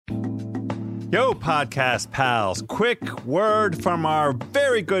Yo, podcast pals, quick word from our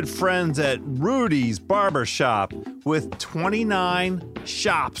very good friends at Rudy's Barbershop. With 29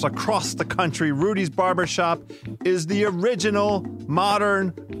 shops across the country, Rudy's Barbershop is the original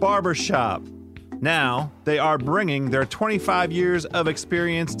modern barbershop. Now, they are bringing their 25 years of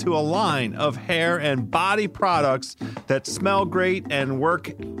experience to a line of hair and body products that smell great and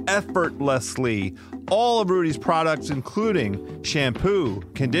work effortlessly. All of Rudy's products, including shampoo,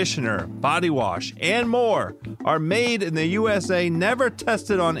 conditioner, body wash, and more, are made in the USA, never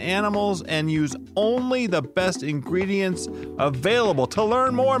tested on animals, and use only the best ingredients available. To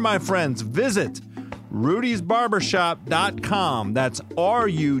learn more, my friends, visit rudysbarbershop.com. That's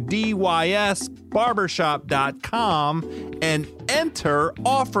RUDYS barbershop.com and enter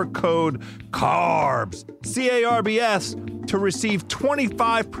offer code CARBS, C-A-R-B-S, to receive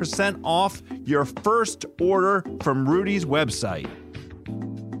 25% off your first order from Rudy's website.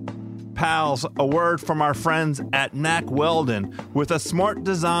 Pals, a word from our friends at Mack Weldon. With a smart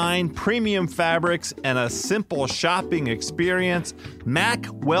design, premium fabrics, and a simple shopping experience, Mack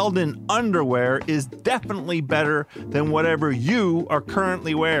Weldon underwear is definitely better than whatever you are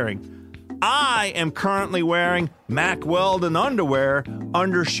currently wearing. I am currently wearing Mack Weldon underwear,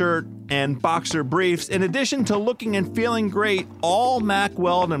 undershirt, and boxer briefs. In addition to looking and feeling great, all Mack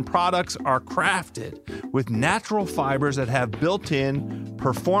Weldon products are crafted with natural fibers that have built-in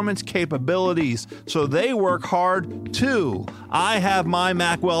performance capabilities, so they work hard too. I have my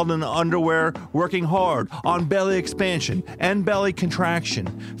Mack Weldon underwear working hard on belly expansion and belly contraction.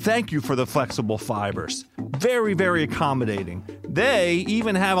 Thank you for the flexible fibers. Very, very accommodating. They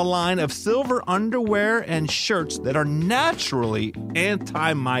even have a line of silver underwear and shirts that are naturally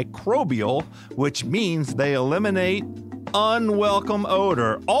antimicrobial, which means they eliminate unwelcome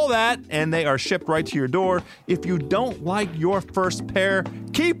odor. All that, and they are shipped right to your door. If you don't like your first pair,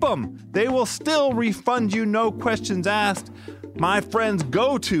 keep them. They will still refund you, no questions asked. My friends,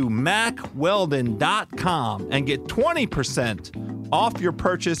 go to MackWeldon.com and get 20% off your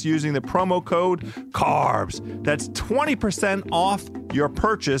purchase using the promo code CARBS. That's 20% off your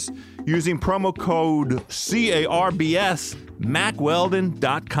purchase using promo code CARBS,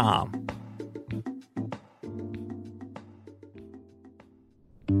 MackWeldon.com.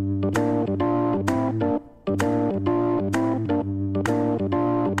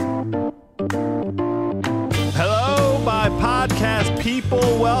 Podcast people,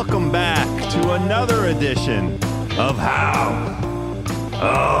 welcome back to another edition of House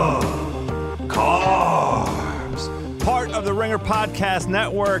of Carbs, part of the Ringer Podcast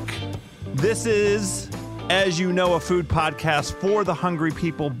Network. This is, as you know, a food podcast for the hungry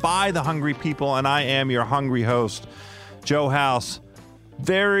people, by the hungry people, and I am your hungry host, Joe House.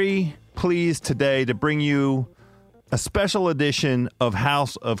 Very pleased today to bring you a special edition of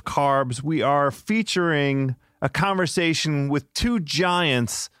House of Carbs. We are featuring a conversation with two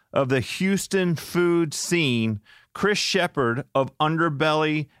giants of the Houston food scene, Chris Shepherd of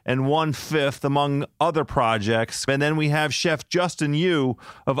Underbelly and 1/5, among other projects. And then we have Chef Justin Yu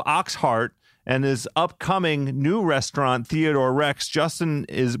of Oxheart and his upcoming new restaurant, Theodore Rex. Justin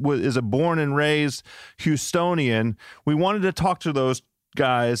is a born and raised Houstonian. We wanted to talk to those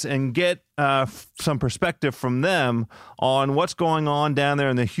guys and get some perspective from them on what's going on down there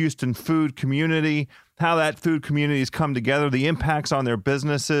in the Houston food community, how that food community has come together, the impacts on their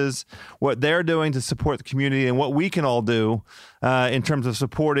businesses, what they're doing to support the community, and what we can all do in terms of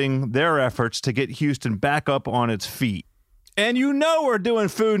supporting their efforts to get Houston back up on its feet. And you know we're doing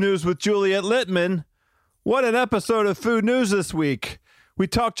food news with Juliet Littman. What an episode of food news this week. We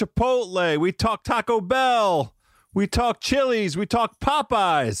talk Chipotle, we talk Taco Bell, we talk Chili's, we talk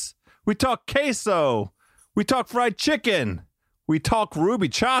Popeyes, we talk queso, we talk fried chicken, we talk Ruby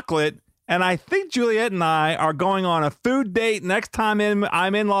chocolate, and I think Juliet and I are going on a food date next time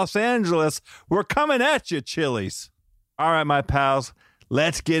I'm in Los Angeles. We're coming at you, Chili's. All right, my pals,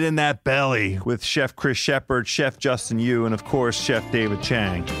 let's get in that belly with Chef Chris Shepherd, Chef Justin Yu, and of course, Chef David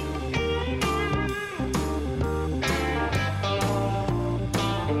Chang.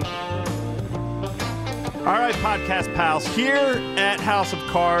 All right, podcast pals, here at House of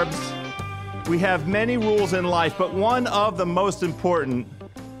Carbs, we have many rules in life, but one of the most important,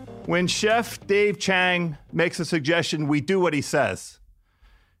 when Chef Dave Chang makes a suggestion, we do what he says.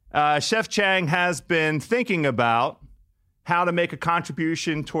 Chef Chang has been thinking about how to make a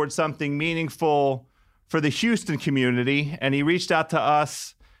contribution towards something meaningful for the Houston community, and he reached out to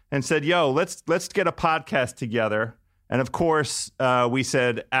us and said, yo, let's get a podcast together. And of course, we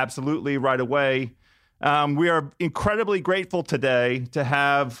said absolutely right away. We are incredibly grateful today to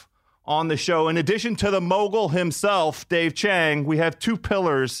have on the show, in addition to the mogul himself, Dave Chang, we have two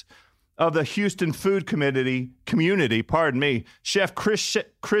pillars of the Houston Food Community, pardon me, Chef Chris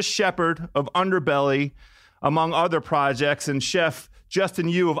Shepard of Underbelly, among other projects, and Chef Justin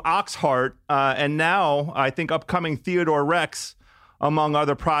Yu of Oxheart, and now I think upcoming Theodore Rex, among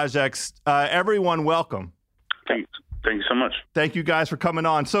other projects. Everyone, welcome. Thank you so much. Thank you guys for coming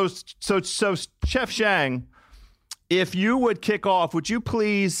on. So Chef Shang, if you would kick off, would you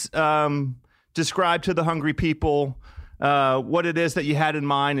please describe to the hungry people what it is that you had in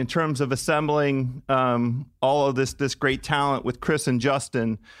mind in terms of assembling all of this great talent with Chris and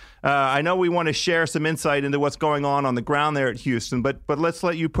Justin? I know we want to share some insight into what's going on the ground there at Houston, but let's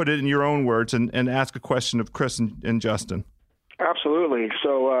let you put it in your own words and ask a question of Chris and Justin. Absolutely.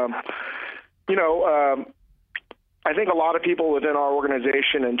 So, I think a lot of people within our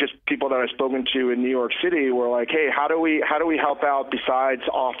organization and just people that I've spoken to in New York City were like, hey, how do we help out besides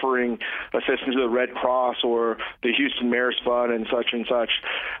offering assistance to the Red Cross or the Houston Mayor's Fund and such,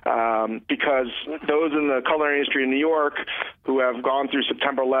 because those in the culinary industry in New York who have gone through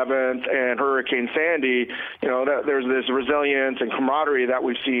September 11th and Hurricane Sandy, there's this resilience and camaraderie that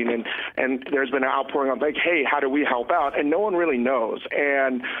we've seen, and there's been an outpouring of like, hey, how do we help out? And no one really knows.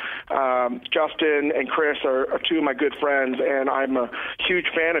 And Justin and Chris are two of my good friends, and I'm a huge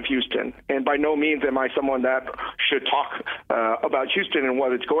fan of Houston. And by no means am I someone that should talk about Houston and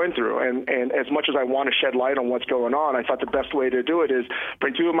what it's going through. And as much as I want to shed light on what's going on, I thought the best way to do it is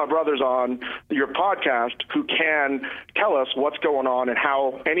bring two of my brothers on your podcast who can tell us what's going on and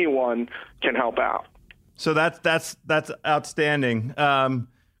how anyone can help out. So that's outstanding.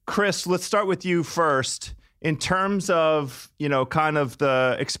 Chris, let's start with you first. In terms of, kind of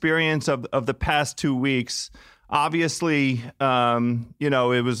the experience of the past 2 weeks, obviously,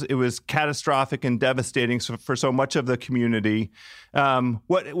 it was catastrophic and devastating for so much of the community.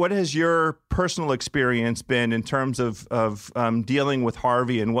 What has your personal experience been in terms of dealing with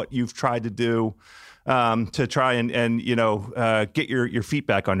Harvey and what you've tried to do to try and get your feet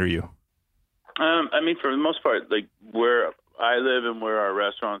back under you? For the most part, like where I live and where our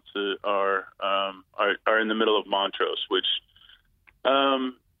restaurants are in the middle of Montrose, which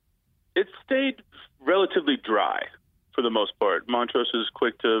it stayed relatively dry for the most part. Montrose is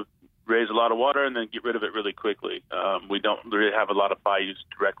quick to raise a lot of water and then get rid of it really quickly. We don't really have a lot of bayous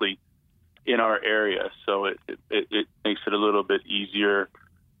directly in our area, so it makes it a little bit easier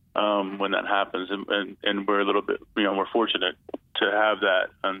when that happens, and we're a little bit, we're fortunate to have that.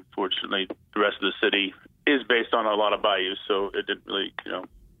 Unfortunately, the rest of the city is based on a lot of bayous, so it didn't really,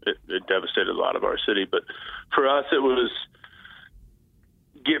 it devastated a lot of our city. But for us, it was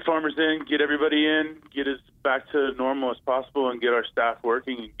get farmers in, get everybody in, get us back to normal as possible, and get our staff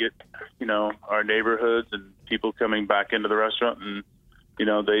working, and get, our neighborhoods and people coming back into the restaurant. And,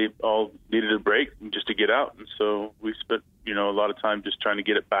 they all needed a break just to get out. And so we spent, a lot of time just trying to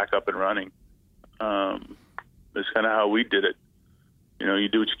get it back up and running. That's kind of how we did it. You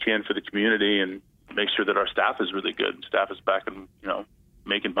do what you can for the community and make sure that our staff is really good and staff is back and,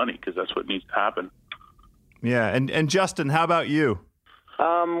 making money, because that's what needs to happen. Yeah. And Justin, how about you? We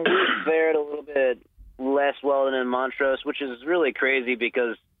fared a little bit less well than in Montrose, which is really crazy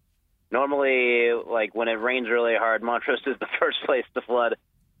because normally, like, when it rains really hard, Montrose is the first place to flood.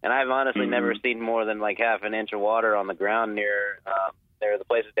 And I've honestly never seen more than like half an inch of water on the ground near the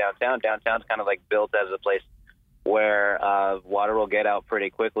places downtown. Downtown's kind of like built as a place where water will get out pretty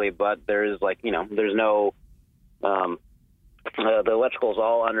quickly, but there's there's no the electrical's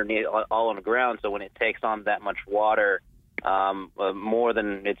all underneath, all on the ground. So when it takes on that much water, more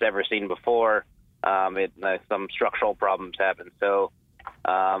than it's ever seen before, some structural problems happen. So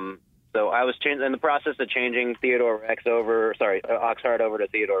I was in the process of changing Oxheart over to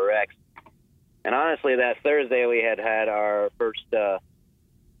Theodore Rex. And honestly, that Thursday we had our first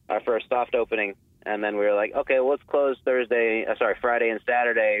soft opening, and then we were like, okay, well, let's close Friday and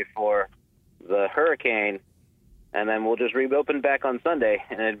Saturday for the hurricane, and then we'll just reopen back on Sunday.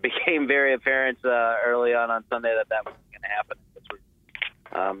 And it became very apparent early on Sunday that wasn't going to happen.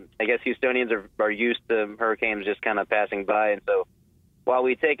 I guess Houstonians are used to hurricanes just kind of passing by, and so while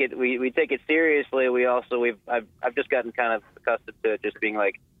we take it seriously, I've just gotten kind of accustomed to it, just being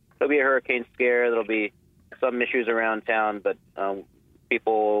like, there'll be a hurricane scare, there'll be some issues around town, but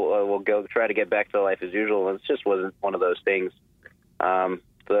people will go try to get back to life as usual, and it just wasn't one of those things.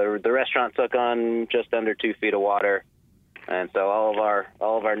 The restaurant took on just under 2 feet of water, and so all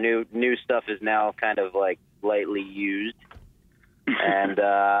of our new stuff is now kind of like lightly used, and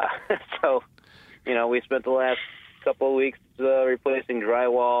so we spent the last couple of weeks replacing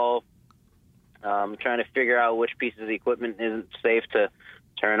drywall, trying to figure out which pieces of equipment isn't safe to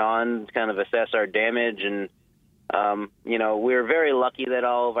turn on, kind of assess our damage, and we're very lucky that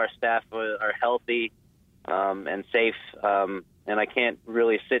all of our staff are healthy and safe. And I can't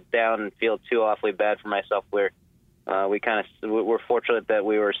really sit down and feel too awfully bad for myself. We're fortunate that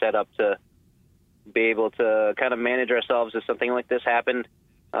we were set up to be able to kind of manage ourselves if something like this happened.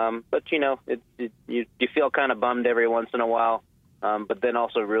 But you feel kind of bummed every once in a while, but then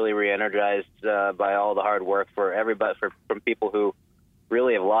also really re-energized by all the hard work for everybody, from people who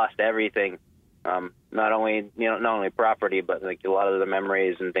really have lost everything. Not only property, but like a lot of the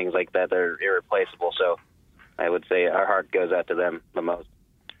memories and things like that are irreplaceable. So I would say our heart goes out to them the most.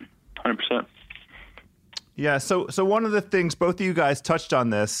 100%. Yeah. So one of the things, both of you guys touched on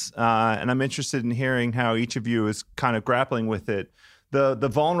this, and I'm interested in hearing how each of you is kind of grappling with it. The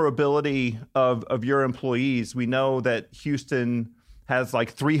vulnerability of your employees. We know that Houston has like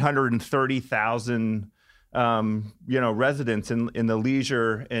 330,000 residents in the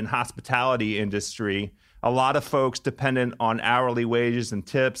leisure and hospitality industry. A lot of folks dependent on hourly wages and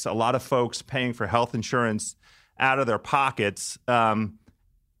tips. A lot of folks paying for health insurance out of their pockets.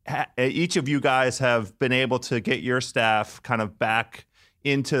 Each of you guys have been able to get your staff kind of back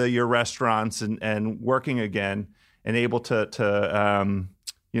into your restaurants and working again and able to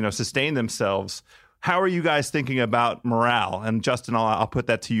sustain themselves. How are you guys thinking about morale? And Justin, I'll put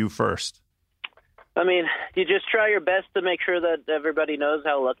that to you first. I mean, you just try your best to make sure that everybody knows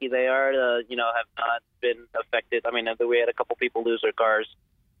how lucky they are to, have not been affected. I mean, we had a couple people lose their cars,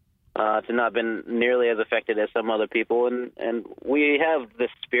 to not been nearly as affected as some other people. And we have this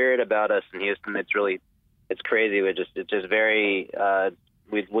spirit about us in Houston. It's crazy. It's just very,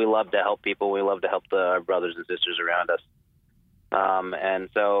 we love to help people. We love to help our brothers and sisters around us. And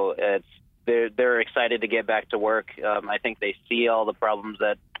so they're excited to get back to work. I think they see all the problems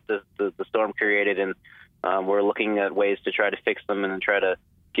that the storm created, and we're looking at ways to try to fix them and try to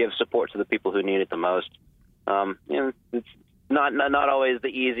give support to the people who need it the most. It's not always the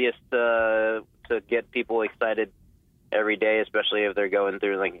easiest to get people excited every day, especially if they're going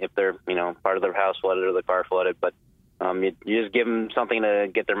through, if they're part of their house flooded or the car flooded. But you just give them something to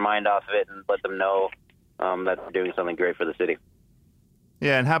get their mind off of it and let them know that they're doing something great for the city.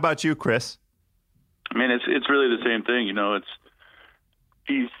 Yeah, and how about you, Chris? I mean, it's really the same thing. It's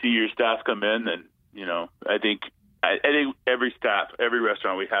you see your staff come in, and I think every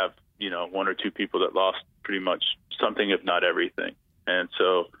restaurant we have, one or two people that lost pretty much something, if not everything. And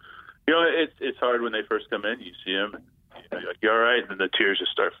so, it's hard when they first come in. You see them, and, you're like, "You're all right," and then the tears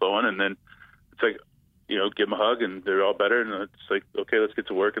just start flowing, and then it's like, give them a hug, and they're all better, and it's like, okay, let's get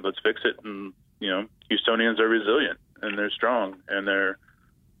to work and let's fix it. And Houstonians are resilient, and they're strong, and they're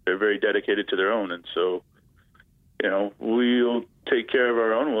very dedicated to their own, and so. We'll take care of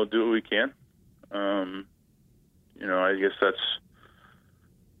our own. We'll do what we can. I guess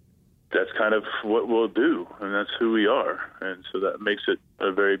that's kind of what we'll do, and that's who we are. And so that makes it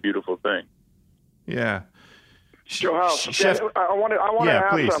a very beautiful thing. Yeah. Joe House, Chef, I want to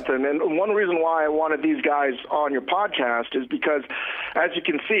ask please. something. And one reason why I wanted these guys on your podcast is because, as you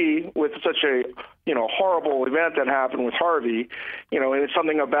can see, with such a horrible event that happened with Harvey, and it's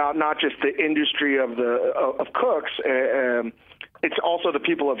something about not just the industry of cooks. It's also the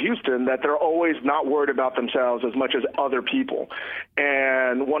people of Houston that they're always not worried about themselves as much as other people.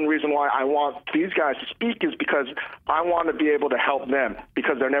 And one reason why I want these guys to speak is because I want to be able to help them,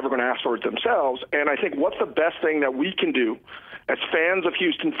 because they're never going to ask for it themselves. And I think what's the best thing that we can do as fans of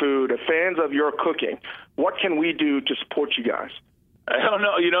Houston food, as fans of your cooking? What can we do to support you guys? I don't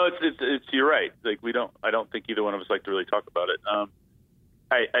know. It's you're right. I don't think either one of us like to really talk about it.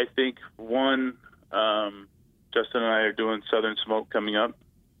 I think one, Justin and I are doing Southern Smoke coming up,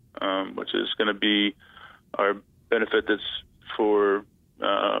 which is going to be our benefit that's for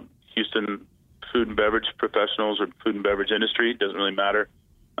Houston food and beverage professionals or food and beverage industry. It doesn't really matter.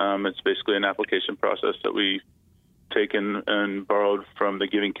 It's basically an application process that we taken and borrowed from the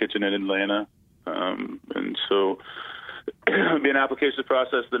Giving Kitchen in Atlanta. And so it'll be an application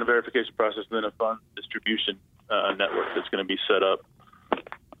process, then a verification process, and then a fund distribution network that's going to be set up.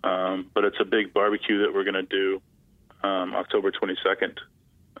 But it's a big barbecue that we're going to do October 22nd,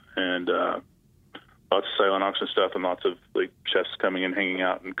 and lots of silent auction stuff and lots of chefs coming and hanging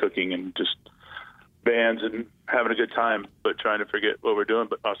out and cooking and just bands and having a good time, but trying to forget what we're doing,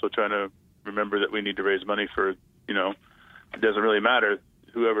 but also trying to remember that we need to raise money for, it doesn't really matter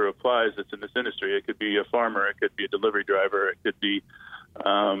whoever applies that's in this industry. It could be a farmer, it could be a delivery driver, it could be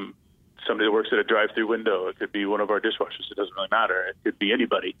somebody that works at a drive-through window, it could be one of our dishwashers. It doesn't really matter. It could be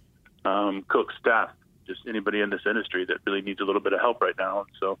anybody, cook, staff, just anybody in this industry that really needs a little bit of help right now. And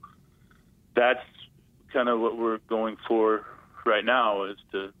so that's kind of what we're going for right now, is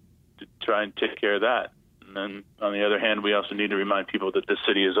to try and take care of that. And then on the other hand, we also need to remind people that the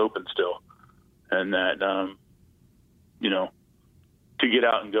city is open still, and that, to get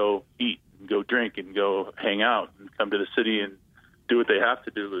out and go eat and go drink and go hang out and come to the city and do what they have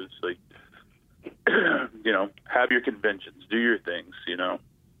to do is like, have your conventions, do your things,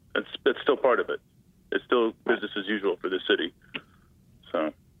 that's still part of it. It's still business as usual for the city.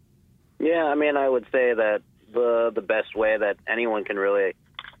 So. Yeah, I mean, I would say that the best way that anyone can really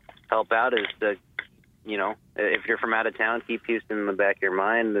help out is to, if you're from out of town, keep Houston in the back of your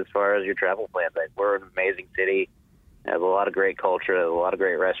mind as far as your travel plans. Like, we're an amazing city. Have a lot of great culture, a lot of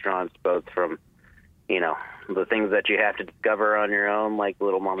great restaurants, both from, the things that you have to discover on your own, like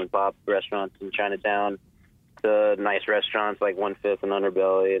little mom and pop restaurants in Chinatown, to nice restaurants like 1/5 and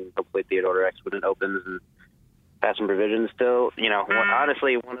Underbelly, and hopefully Theodore Rex when it opens, and Passion Provisions still.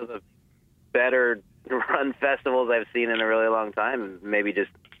 Honestly, one of the better run festivals I've seen in a really long time, and maybe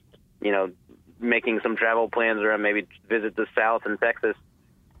just, making some travel plans around, maybe visit the South and Texas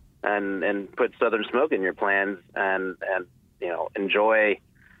and put Southern Smoke in your plans and enjoy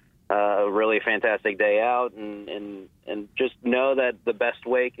a really fantastic day out and just know that the best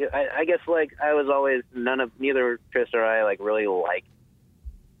way, I guess, like, I was always, neither Chris or I really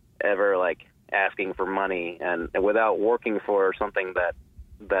ever asking for money, and without working for something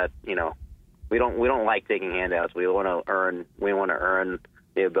that we don't like taking handouts. We want to earn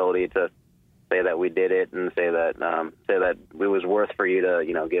the ability to say that we did it, and say that it was worth for you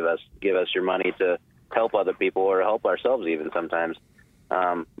to give us your money to help other people or help ourselves even sometimes.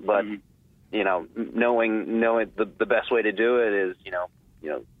 But knowing the best way to do it is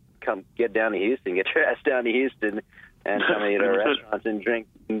come get down to Houston, get your ass down to Houston, and come eat at our restaurants and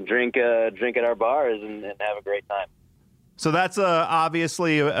drink at our bars and have a great time. So that's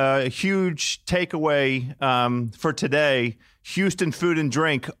obviously a huge takeaway for today. Houston Food and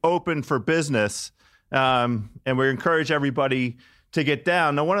Drink open for business, and we encourage everybody to get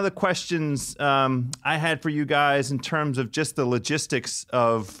down. Now, one of the questions I had for you guys in terms of just the logistics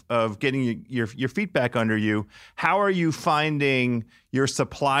of getting your feet back under you, how are you finding your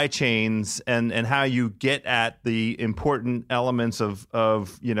supply chains and how you get at the important elements of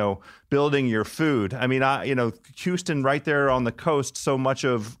building your food? I mean, Houston right there on the coast, so much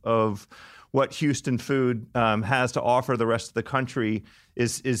of what Houston food has to offer the rest of the country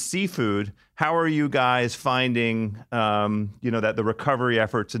is seafood. How are you guys finding, that the recovery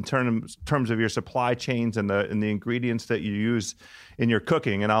efforts in terms of your supply chains and the ingredients that you use in your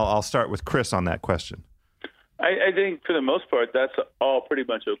cooking? And I'll start with Chris on that question. I think for the most part, that's all pretty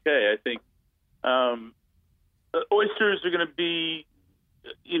much okay. I think the oysters are going to be,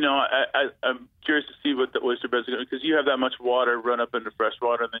 I'm curious to see what the oyster beds are going to, because you have that much water run up into fresh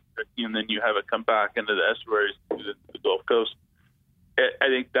water, and then you have it come back into the estuaries to the Gulf Coast. I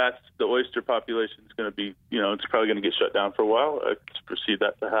think that's the oyster population is going to be, it's probably going to get shut down for a while. I foresee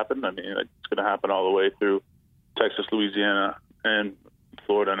that to happen. I mean, it's going to happen all the way through Texas, Louisiana, and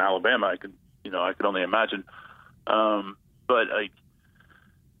Florida and Alabama. I can only imagine. But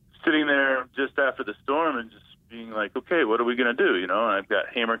sitting there just after the storm and just being like, okay, what are we going to do? And I've got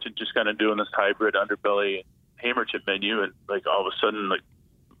Haymerton just kind of doing this hybrid Underbelly Haymerton menu, and all of a sudden,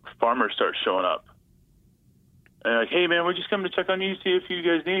 farmers start showing up. And hey man, we're just coming to check on you, see if you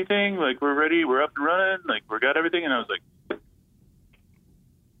guys need anything. We're ready, we're up and running, we got everything. And I was like,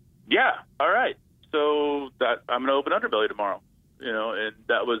 yeah, all right. So that I'm going to open Underbelly tomorrow, and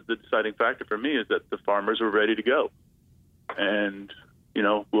that was the deciding factor for me, is that the farmers were ready to go. And,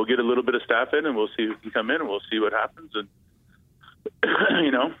 we'll get a little bit of staff in, and we'll see who can come in, and we'll see what happens. And,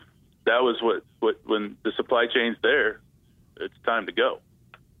 that was what when the supply chain's there, it's time to go.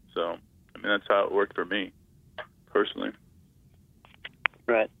 So, that's how it worked for me personally.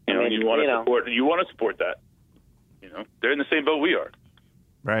 Right. You want to support that. They're in the same boat we are.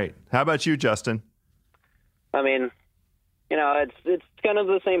 Right. How about you, Justin? I mean, it's kind of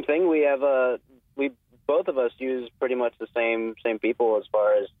the same thing. We have both of us use pretty much the same people as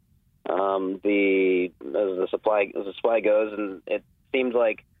far as the supply goes, and it seems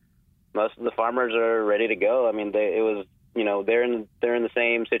like most of the farmers are ready to go. I mean, they're in the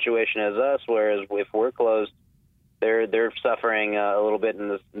same situation as us, whereas if we're closed, they're suffering a little bit in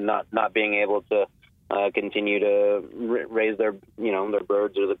this not being able to continue to raise their their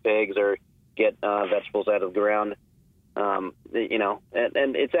birds or the pigs or get vegetables out of the ground. And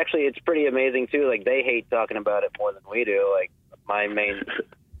it's pretty amazing too. They hate talking about it more than we do. My main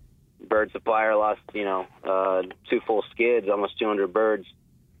bird supplier lost 2 full skids, almost 200 birds.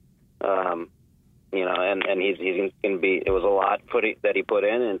 And he's going to be. It was a lot that he put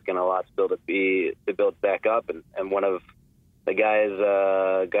in, and it's going to a lot still to build back up. And one of the guys,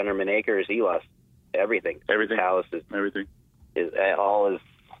 Gunnerman Acres, he lost everything. Everything. House is Everything. Is all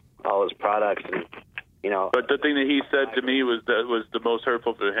his products, and But the thing that he said to me was the most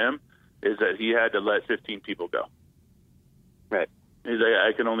hurtful for him is that he had to let 15 people go. Right. He's like,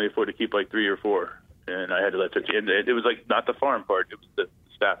 I can only afford to keep like 3 or 4, and I had to let 15. And it was like not the farm part; it was the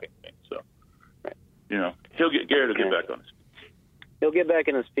staffing thing. So, Garrett will get back on his feet. He'll get back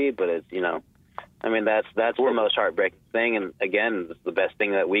on his feet, but it's that's the most heartbreaking thing. And again, the best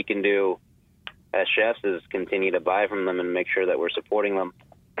thing that we can do as chefs is continue to buy from them and make sure that we're supporting them.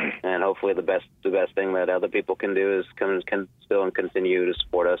 And hopefully the best thing that other people can do is can still continue to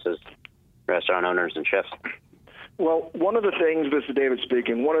support us as restaurant owners and chefs. Well, one of the things, this is David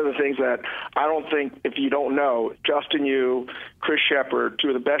speaking, one of the things that I don't think, if you don't know, Justin Yu, Chris Shepard, 2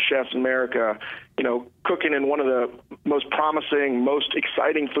 of the best chefs in America, cooking in one of the most promising, most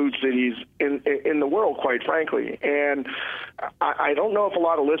exciting food cities in the world, quite frankly. And I don't know if a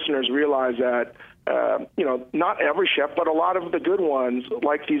lot of listeners realize that, not every chef, but a lot of the good ones,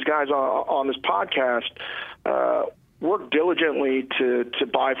 like these guys on this podcast, work diligently to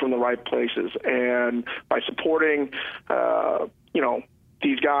buy from the right places. And by supporting,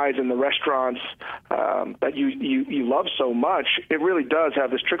 these guys in the restaurants that you love so much, it really does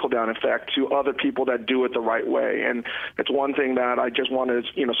have this trickle-down effect to other people that do it the right way. And it's one thing that I just want to,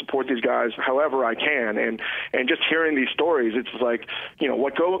 support these guys however I can. And just hearing these stories, it's like,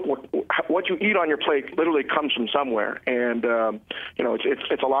 what you eat on your plate literally comes from somewhere. And,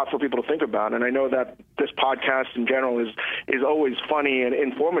 it's a lot for people to think about. And I know that this podcast in general is always funny and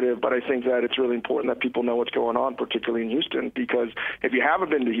informative, but I think that it's really important that people know what's going on, particularly in Houston, because if you haven't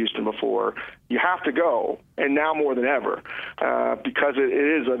been to Houston before, you have to go, and now more than ever, because it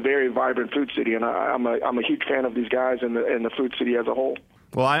is a very vibrant food city, and I'm a huge fan of these guys and the food city as a whole.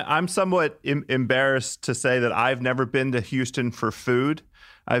 Well, I'm somewhat embarrassed to say that I've never been to Houston for food.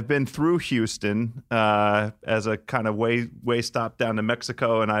 I've been through Houston as a kind of way stop down to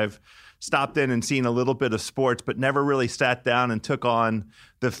Mexico, and I've stopped in and seen a little bit of sports, but never really sat down and took on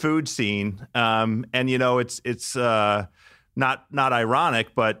the food scene. And it's not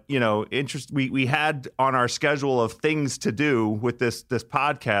ironic, but we had on our schedule of things to do with this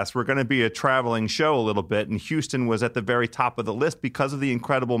podcast. We're going to be a traveling show a little bit, and Houston was at the very top of the list because of the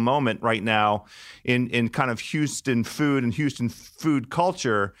incredible moment right now in kind of Houston food and Houston food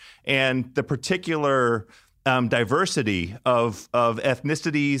culture, and the particular diversity of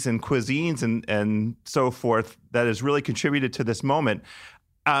ethnicities and cuisines and so forth that has really contributed to this moment.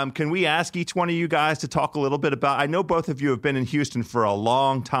 Can we ask each one of you guys to talk a little bit about, I know both of you have been in Houston for a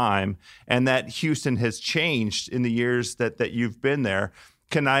long time, and that Houston has changed in the years that you've been there.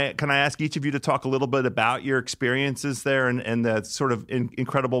 Can I ask each of you to talk a little bit about your experiences there and the sort of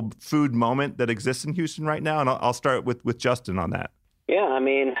incredible food moment that exists in Houston right now? And I'll start with Justin on that. Yeah,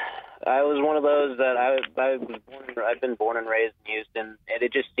 I was one of those that I've been born and raised in Houston, and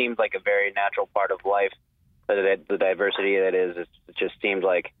it just seemed like a very natural part of life. The diversity that is, it just seemed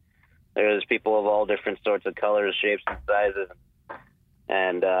like there's people of all different sorts of colors, shapes, and sizes,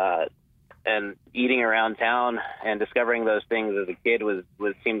 and eating around town and discovering those things as a kid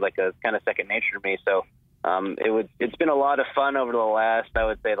seemed like a kind of second nature to me. So it's been a lot of fun over the last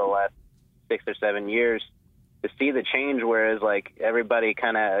 6 or 7 years to see the change. Whereas like everybody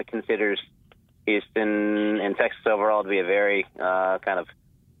kind of considers Houston and Texas overall to be a very kind of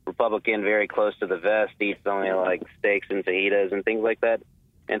Republican, very close to the vest, eats only like steaks and fajitas and things like that,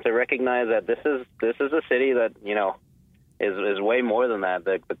 and to recognize that this is a city that is way more than that.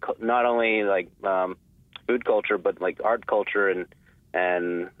 Not only like food culture, but like art culture and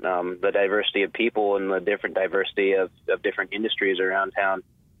the diversity of people and the different diversity of different industries around town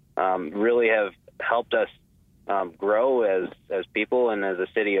really have helped us grow as people and as a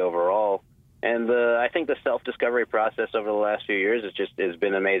city overall. And I think the self-discovery process over the last few years has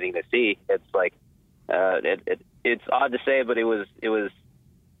been amazing to see. It's like it's odd to say, but it was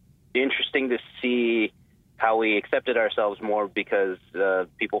interesting to see how we accepted ourselves more because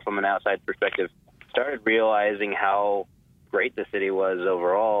people from an outside perspective started realizing how great the city was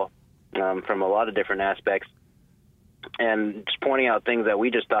overall from a lot of different aspects, and just pointing out things that we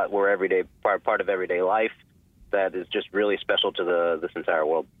just thought were everyday part of everyday life that is just really special to this entire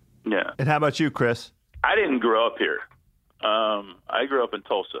world. Yeah. And how about you, Chris? I didn't grow up here. I grew up in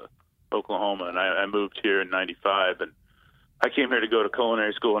Tulsa, Oklahoma, and I moved here in '95. And I came here to go to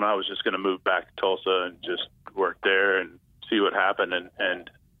culinary school, and I was just going to move back to Tulsa and just work there and see what happened. And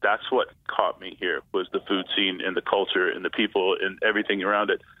that's what caught me here was the food scene and the culture and the people and everything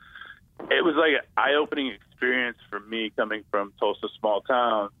around it. It was like an eye-opening experience for me coming from Tulsa, small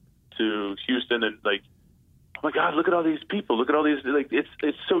town, to Houston, and like oh my God, look at all these people. Look at all these, like,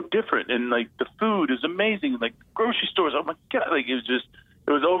 it's so different. And, like, the food is amazing. Like, grocery stores, oh my God. Like, it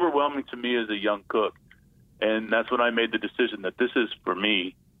was overwhelming to me as a young cook. And that's when I made the decision that this is for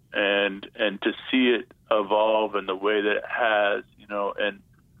me. And to see it evolve in the way that it has, you know, and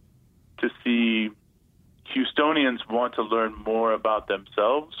to see Houstonians want to learn more about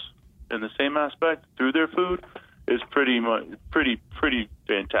themselves in the same aspect through their food is pretty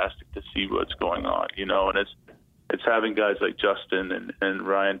fantastic to see what's going on, you know. And it's having guys like Justin and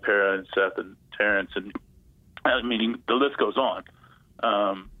Ryan Pera and Seth and Terrence, and I mean the list goes on,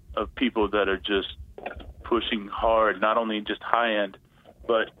 of people that are just pushing hard, not only just high end,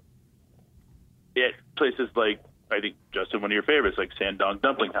 but at places like, I think, Justin, one of your favorites, like Sandong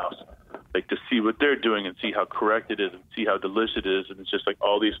Dumpling House, like to see what they're doing and see how correct it is and see how delicious it is. And it's just like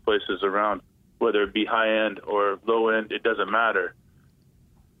all these places around, whether it be high end or low end, it doesn't matter.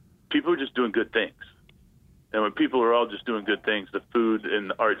 People are just doing good things. And when people are all just doing good things, the food and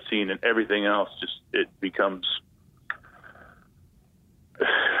the art scene and everything else, it becomes,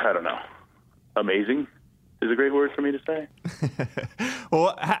 I don't know, amazing is a great word for me to say.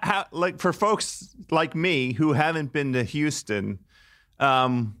 Well, like for folks like me who haven't been to Houston,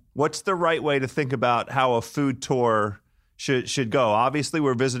 what's the right way to think about how a food tour should go? Obviously,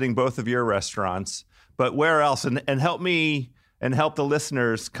 we're visiting both of your restaurants, but where else? And help me and help the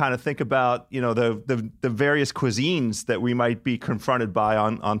listeners kind of think about, you know, the various cuisines that we might be confronted by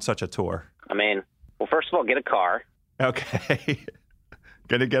on such a tour. I mean, well, first of all, get a car. Okay.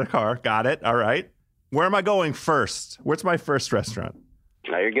 Gonna get a car. Got it. All right. Where am I going first? What's my first restaurant?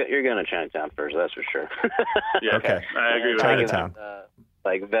 No, you're going to Chinatown first, that's for sure. Yeah, okay. I agree with Chinatown.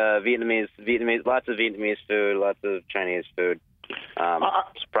 Like the Vietnamese, lots of Vietnamese food, lots of Chinese food.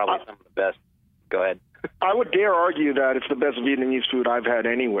 It's probably some of the best. Go ahead. I would dare argue that it's the best Vietnamese food I've had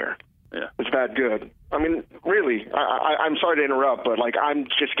anywhere. Yeah. It's that good. I mean, really, I'm sorry to interrupt, but like I'm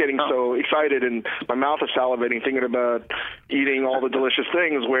just getting so excited and my mouth is salivating thinking about eating all the delicious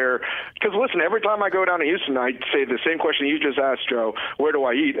things because listen, every time I go down to Houston, I say the same question you just asked, Joe, where do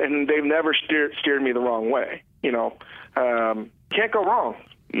I eat? And they've never steered me the wrong way. You know, can't go wrong.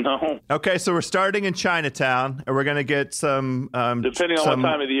 No. Okay, so we're starting in Chinatown, and we're going to get some... depending on what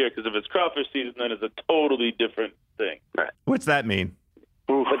time of the year, because if it's crawfish season, then it's a totally different thing. Right. What's that mean?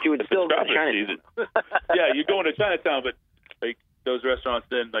 But you would still go to Chinatown. Yeah, you're going to Chinatown, but like those restaurants,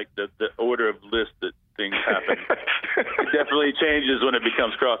 then like the order of list that things happen, it definitely changes when it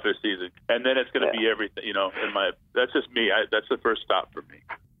becomes crawfish season, and then it's going to be everything. You know, that's just me. That's the first stop for me.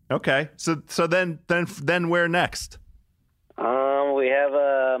 Okay, so then where next? We have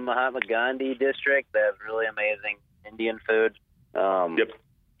a Mahatma Gandhi district that has really amazing Indian food. Yep.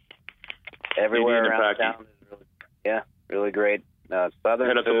 Everywhere Indian around Paki. town is really great. Southern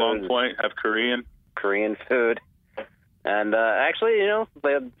Head up to food, Long Point, have Korean food. And actually, you know,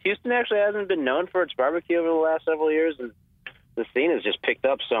 Houston actually hasn't been known for its barbecue over the last several years, and the scene has just picked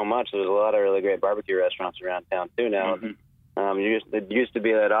up so much. There's a lot of really great barbecue restaurants around town too now. Mm-hmm. It used to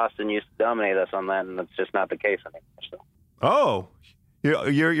be that Austin used to dominate us on that, and that's just not the case anymore. So. Oh,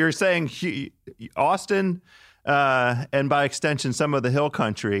 you're saying Austin, and by extension, some of the Hill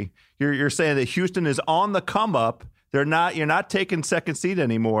Country. You're saying that Houston is on the come up. You're not taking second seat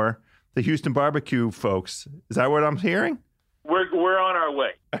anymore. The Houston barbecue folks. Is that what I'm hearing? We're on our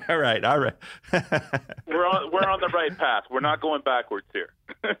way. All right. We're on the right path. We're not going backwards here.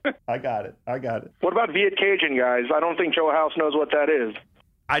 I got it. What about Viet Cajun, guys? I don't think Joe House knows what that is.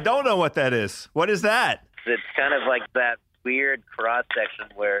 I don't know what that is. What is that? It's kind of like that weird cross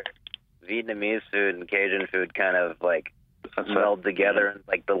section where Vietnamese food and Cajun food kind of like meld together, and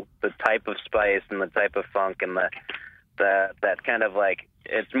like the type of spice and the type of funk and that kind of like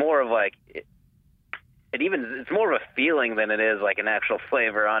it's more of like it's more of a feeling than it is like an actual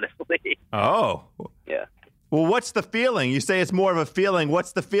flavor, honestly. Oh. Yeah. Well, what's the feeling? You say it's more of a feeling.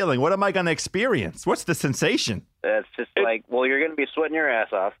 What's the feeling? What am I going to experience? What's the sensation? It's just like, well, you're going to be sweating your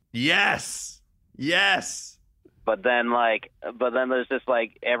ass off. Yes. But then there's just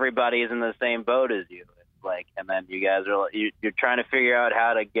like everybody's in the same boat as you. It's like, and then you guys you're trying to figure out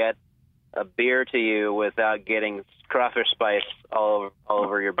how to get a beer to you without getting crawfish spice all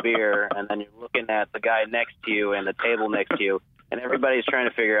over your beer, and then you're looking at the guy next to you and the table next to you, and everybody's trying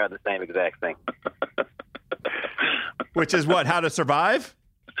to figure out the same exact thing. Which is what? How to survive?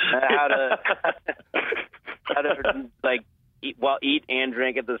 How to like eat and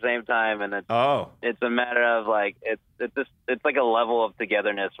drink at the same time, and it's a matter of like it's like a level of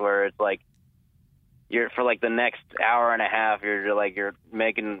togetherness where it's like you're for like the next hour and a half you're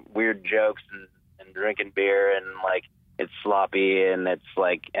making weird jokes and drinking beer, and like it's sloppy, and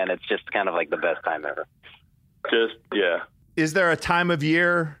it's just kind of like the best time ever. Yeah. Is there a time of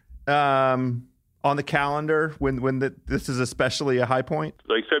year on the calendar when this is especially a high point?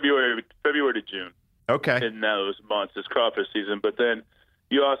 Like February to June. Okay. In those months, it's crawfish season. But then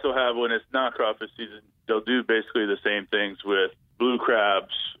you also have, when it's not crawfish season, they'll do basically the same things with blue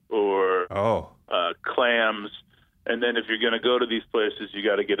crabs or clams. And then if you're going to go to these places, you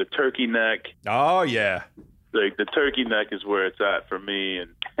got to get a turkey neck. Oh, yeah. Like the turkey neck is where it's at for me. And,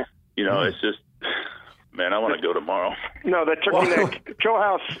 it's just, man, I want to go tomorrow. No, the turkey neck, Joe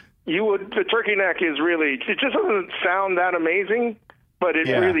House, the turkey neck is really, it just doesn't sound that amazing, but it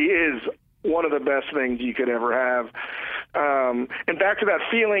really is one of the best things you could ever have. And back to that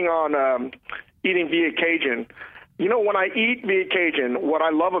feeling on eating via Cajun. When I eat via Cajun, what I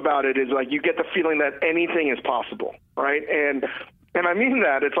love about it is like you get the feeling that anything is possible, right? And I mean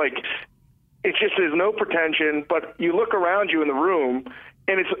that. It's like it's just there's no pretension, but you look around you in the room,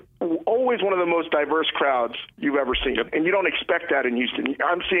 and it's always one of the most diverse crowds you've ever seen. And you don't expect that in Houston.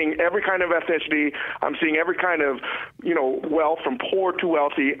 I'm seeing every kind of ethnicity. I'm seeing every kind of, wealth, from poor to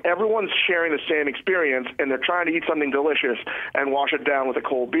wealthy. Everyone's sharing the same experience, and they're trying to eat something delicious and wash it down with a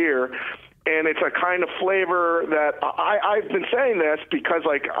cold beer. And it's a kind of flavor that I've been saying this because,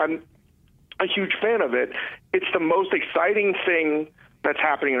 I'm a huge fan of it. It's the most exciting thing that's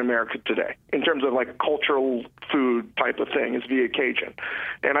happening in America today in terms of cultural food type of thing is via Cajun.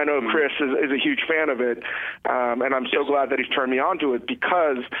 And I know Chris is a huge fan of it. And I'm so glad that he's turned me on to it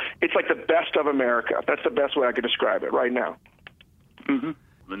because it's like the best of America. That's the best way I could describe it right now.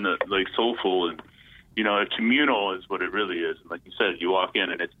 Mm-hmm. And soulful and, communal is what it really is. And like you said, you walk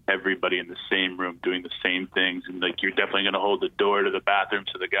in and it's everybody in the same room doing the same things. And you're definitely going to hold the door to the bathroom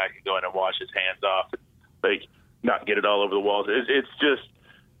so the guy can go in and wash his hands off. Not get it all over the walls. It's just,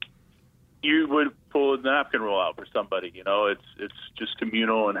 you would pull a napkin roll out for somebody, it's just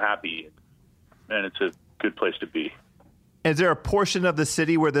communal and happy, and it's a good place to be. Is there a portion of the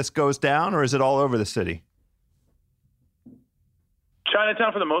city where this goes down, or is it all over the city?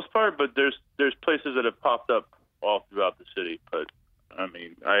 Chinatown for the most part, but there's places that have popped up all throughout the city. But I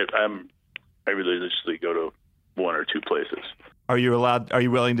mean, I religiously go to one or two places. Are you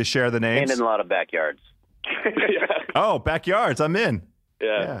willing to share the names? And in a lot of backyards. Yeah. Oh, backyards! I'm in.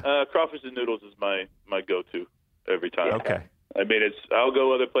 Yeah. Crawfish and noodles is my go-to every time. Okay. I mean, I'll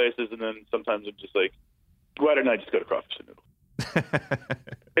go other places, and then sometimes I'm just like, why didn't I just go to crawfish and noodles?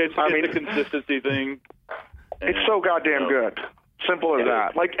 It's a consistency thing. It's so goddamn good. Simple as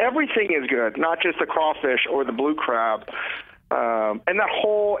that. Everything is good, not just the crawfish or the blue crab. And that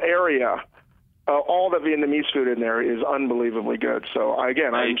whole area, all the Vietnamese food in there is unbelievably good. So,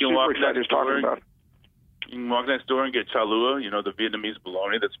 again, I'm super excited to talk about it. You can walk next door and get chalua, the Vietnamese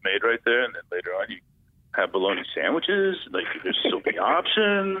bologna that's made right there. And then later on, you have bologna sandwiches. There's so many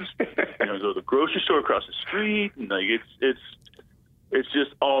options. Go to the grocery store across the street. And it's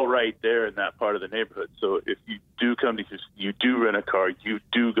just all right there in that part of the neighborhood. So if you do come to Houston, you do rent a car, you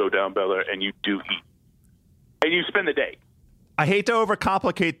do go down Bel Air, and you do eat. And you spend the day. I hate to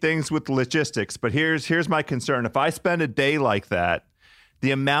overcomplicate things with logistics, but here's my concern. If I spend a day like that, the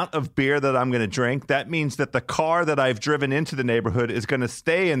amount of beer that I'm going to drink, that means that the car that I've driven into the neighborhood is going to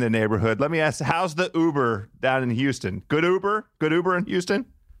stay in the neighborhood. Let me ask, how's the Uber down in Houston? Good Uber? Good Uber in Houston?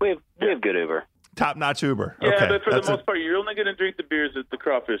 We have good Uber. Top-notch Uber. Yeah, okay. But for the most part, you're only going to drink the beers at the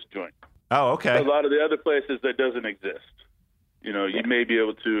crawfish joint. Oh, okay. A lot of the other places, that doesn't exist. You may be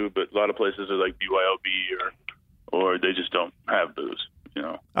able to, but a lot of places are like BYOB or they just don't have booze,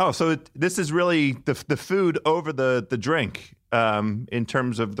 Oh, so this is really the food over the drink in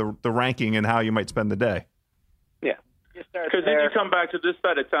terms of the ranking and how you might spend the day. Yeah. Because then you come back to this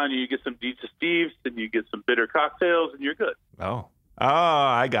side of town, you get some Steve's, and you get some bitter cocktails, and you're good. Oh,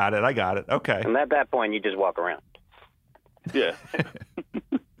 I got it. Okay. And at that point, you just walk around. Yeah.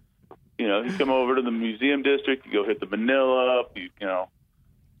 You come over to the museum district, you go hit the Manila up, you can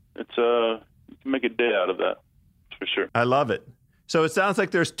make a day out of that, for sure. I love it. So it sounds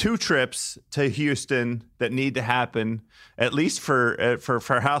like there's 2 trips to Houston that need to happen, at least for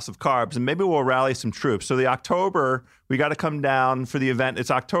House of Carbs, and maybe we'll rally some troops. So the October, we got to come down for the event.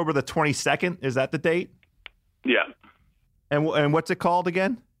 It's October the 22nd. Is that the date? Yeah. And what's it called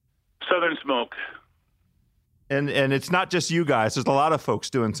again? Southern Smoke. And it's not just you guys. There's a lot of folks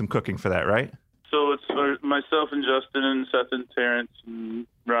doing some cooking for that, right? So it's myself and Justin and Seth and Terrence and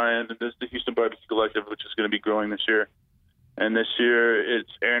Ryan, and this is the Houston Barbecue Collective, which is going to be growing this year. And this year it's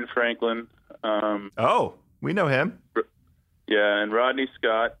Aaron Franklin. We know him. Yeah, and Rodney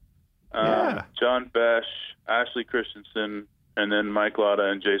Scott, John Besh, Ashley Christensen, and then Mike Lotta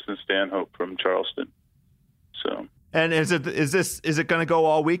and Jason Stanhope from Charleston. So. And is it going to go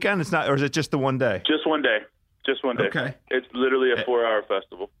all weekend? It's not, or is it just the one day? Just one day. Just one day. Okay. It's literally a 4-hour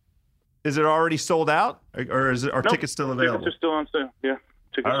festival. Is it already sold out, or are tickets still available? Tickets are still on sale. Yeah.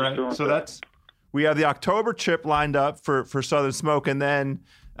 Tickets All are still on right. So sale. we have the October trip lined up for Southern Smoke, and then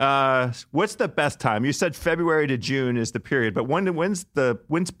what's the best time? You said February to June is the period, but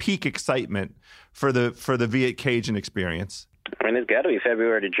when's peak excitement for the Viet Cajun experience? I mean, it's got to be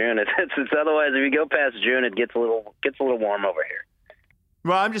February to June. It's otherwise, if you go past June, it gets a little warm over here.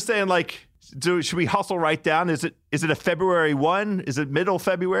 Well, I'm just saying, like, should we hustle right down? Is it a February 1? Is it middle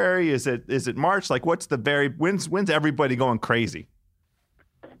February? Is it March? Like, what's when's everybody going crazy?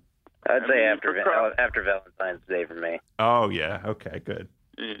 I'd say after Valentine's Day for me. Oh yeah, okay, good.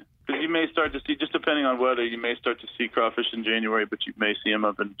 Yeah. Because you may start to see, just depending on weather, you may start to see crawfish in January, but you may see them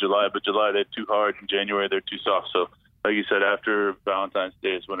up in July. But July they're too hard, in January they're too soft. So, like you said, after Valentine's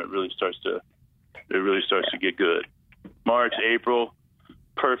Day is when it really starts to get good. March, April,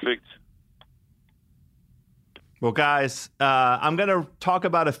 perfect. Well, guys, I'm going to talk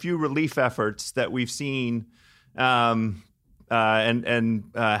about a few relief efforts that we've seen, and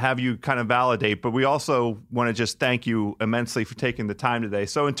have you kind of validate. But we also want to just thank you immensely for taking the time today.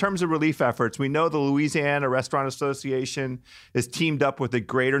 So, in terms of relief efforts, we know the Louisiana Restaurant Association is teamed up with the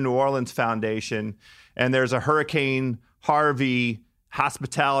Greater New Orleans Foundation, and there's a Hurricane Harvey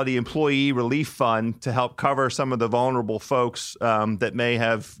hospitality employee relief fund to help cover some of the vulnerable folks that may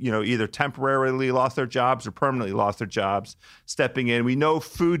have, either temporarily lost their jobs or permanently lost their jobs, stepping in. We know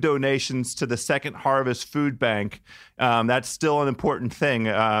food donations to the Second Harvest Food Bank. That's still an important thing.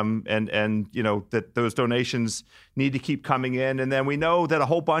 And that those donations need to keep coming in. And then we know that a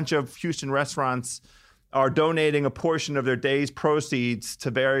whole bunch of Houston restaurants are donating a portion of their day's proceeds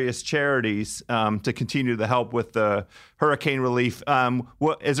to various charities to continue to help with the hurricane relief.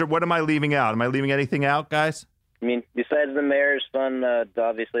 What am I leaving out? Am I leaving anything out, guys? I mean, besides the Mayor's Fund,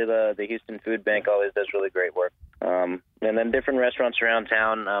 obviously the Houston Food Bank always does really great work. And then different restaurants around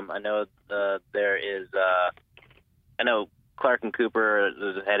town. I know there is. I know Clark and Cooper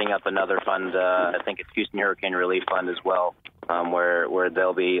is heading up another fund. I think it's Houston Hurricane Relief Fund as well, where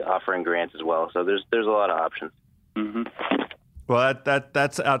they'll be offering grants as well. So there's a lot of options. Mm-hmm. Well,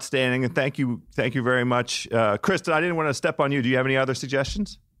 that's outstanding, and thank you very much, Kristen. I didn't want to step on you. Do you have any other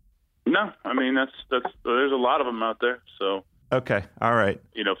suggestions? No, I mean that's there's a lot of them out there. So okay, all right.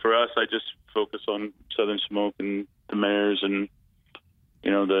 For us, I just focus on Southern Smoke and the Mayor's, and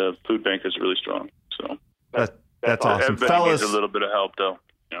the food bank is really strong. So that's awesome. Everybody Fellas, needs a little bit of help, though.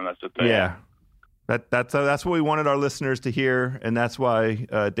 That's the thing. Yeah, that's what we wanted our listeners to hear, and that's why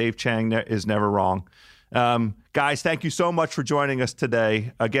Dave Chang is never wrong. Guys, thank you so much for joining us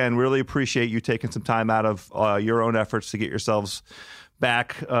today. Again, really appreciate you taking some time out of your own efforts to get yourselves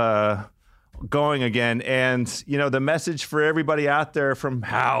back going again. And, the message for everybody out there from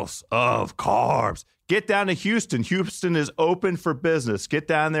House of Carbs, get down to Houston. Houston is open for business. Get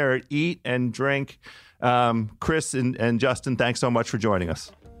down there and eat and drink. Chris and Justin, thanks so much for joining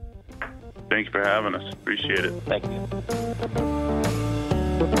us. Thanks for having us. Appreciate it. Thank you.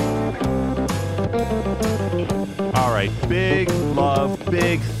 All right. Big love,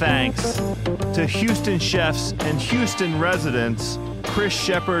 big thanks to Houston chefs and Houston residents, Chris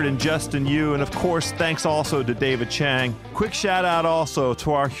Shepard and Justin Yu. And, of course, thanks also to David Chang. Quick shout-out also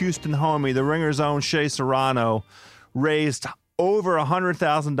to our Houston homie, the Ringer's own Shea Serrano, raised over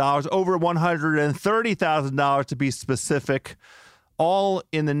 $100,000, over $130,000 to be specific, all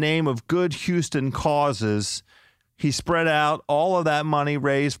in the name of good Houston causes. He spread out all of that money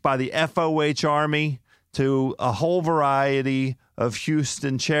raised by the FOH Army to a whole variety of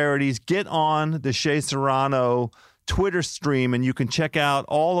Houston charities. Get on the Shea Serrano Twitter stream, and you can check out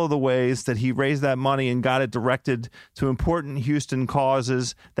all of the ways that he raised that money and got it directed to important Houston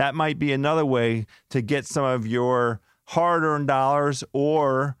causes. That might be another way to get some of your hard-earned dollars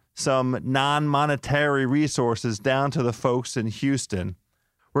or some non-monetary resources down to the folks in Houston.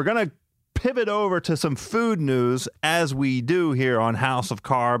 We're going to pivot over to some food news, as we do here on House of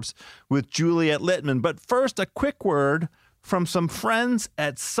Carbs with Juliet Littman. But first, a quick word from some friends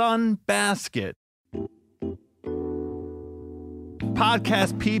at Sun Basket.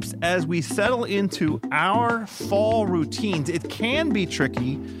 Podcast peeps, as we settle into our fall routines, it can be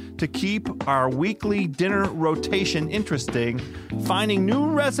tricky to keep our weekly dinner rotation interesting. Finding new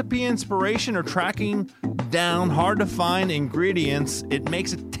recipe inspiration or tracking down hard to find ingredients, it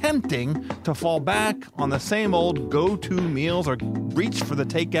makes it tempting to fall back on the same old go-to meals or reach for the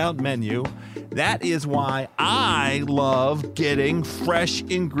takeout menu. That is why I love getting fresh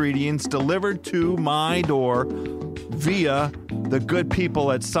ingredients delivered to my door via the good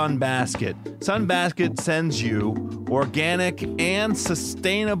people at Sunbasket. Sunbasket sends you organic and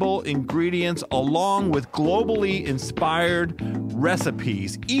sustainable ingredients along with globally inspired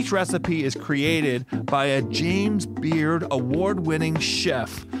recipes. Each recipe is created by a James Beard award-winning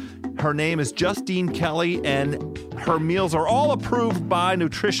chef. Her name is Justine Kelly, and her meals are all approved by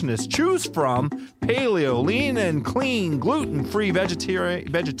nutritionists. Choose from paleo, lean and clean, gluten-free,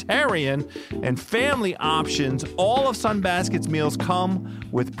 vegetarian, and family options. All of Sunbasket's meals come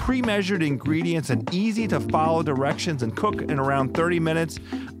with pre-measured ingredients and easy-to-follow directions and cook in around 30 minutes.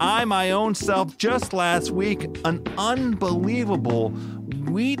 I, my own self, just last week, an unbelievable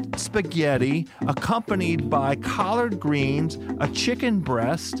wheat spaghetti accompanied by collard greens, a chicken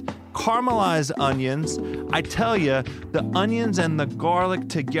breast, caramelized onions. I tell you, the onions and the garlic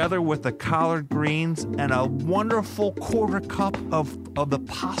together with the collard greens and a wonderful quarter cup of the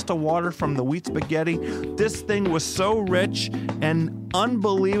pasta water from the wheat spaghetti. This thing was so rich and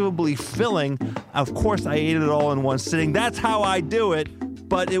unbelievably filling. Of course, I ate it all in one sitting. That's how I do it,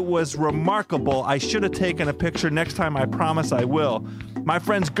 but it was remarkable. I should have taken a picture. Next time, I promise I will. My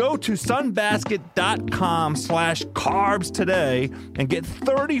friends, go to sunbasket.com/carbs today and get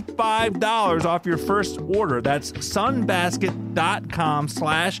 $35 off your first order. That's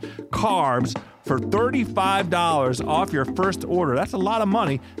sunbasket.com/carbs for $35 off your first order. That's a lot of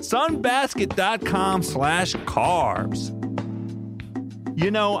money. sunbasket.com/carbs.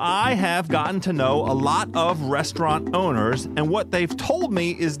 You know, I have gotten to know a lot of restaurant owners, and what they've told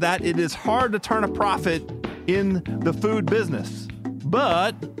me is that it is hard to turn a profit in the food business.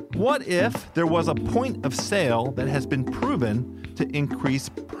 But what if there was a point of sale that has been proven to increase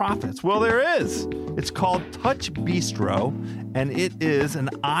profits? Well, there is. It's called Touch Bistro, and it is an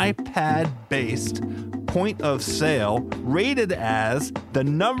iPad-based point of sale rated as the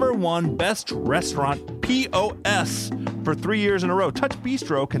 #1 best restaurant POS for 3 years in a row. Touch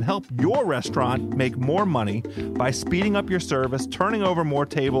Bistro can help your restaurant make more money by speeding up your service, turning over more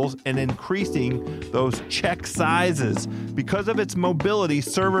tables, and increasing those check sizes. Because of its mobility,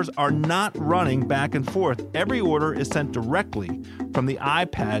 servers are not running back and forth. Every order is sent directly from the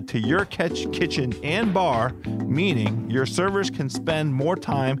iPad to your kitchen and bar, meaning your servers can spend more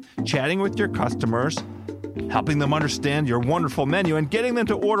time chatting with your customers, helping them understand your wonderful menu, and getting them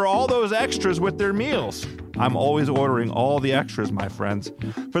to order all those extras with their meals. I'm always ordering all the extras, my friends.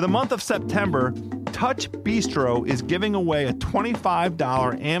 For the month of September, Touch Bistro is giving away a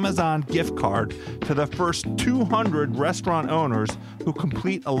 $25 Amazon gift card to the first 200 restaurant owners who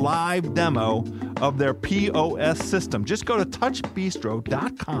complete a live demo of their POS system. Just go to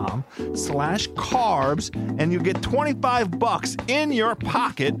touchbistro.com/carbs and you get $25 in your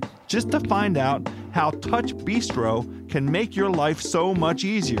pocket just to find out how Touch Bistro can make your life so much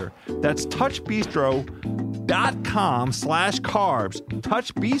easier. That's touchbistro.com/carbs.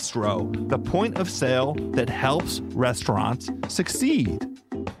 Touch Bistro, the point of sale that helps restaurants succeed.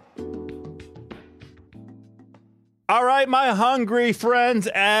 All right, my hungry friends,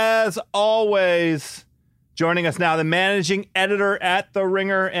 as always, joining us now, the managing editor at The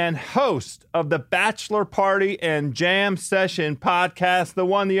Ringer and host of the Bachelor Party and Jam Session podcast, the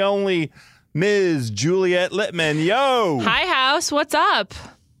one, the only, Ms. Juliet Litman. Yo! Hi, House. What's up?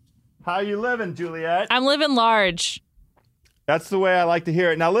 How you living, Juliet? I'm living large. That's the way I like to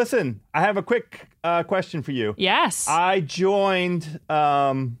hear it. Now, listen, I have a quick question for you. Yes. I joined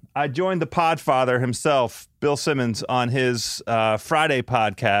the Podfather himself, Bill Simmons, on his Friday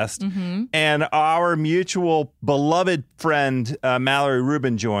podcast, and our mutual beloved friend Mallory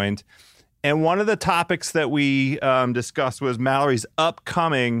Rubin joined. And one of the topics that we discussed was Mallory's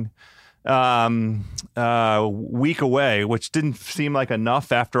upcoming week away, which didn't seem like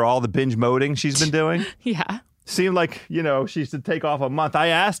enough after all the binge moding she's been doing. Yeah. Seemed like, she should take off a month. I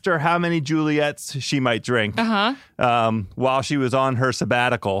asked her how many Juliets she might drink while she was on her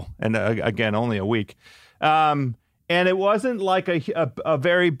sabbatical. And again, only a week. And it wasn't like a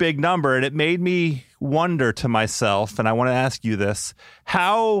very big number. And it made me wonder to myself, and I want to ask you this,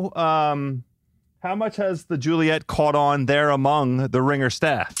 how much has the Juliet caught on there among the Ringer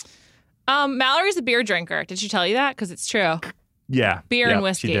staff? Mallory's a beer drinker. Did she tell you that? Because it's true. Yeah. Beer and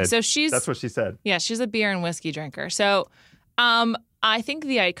whiskey. She did. So that's what she said. Yeah, she's a beer and whiskey drinker. So I think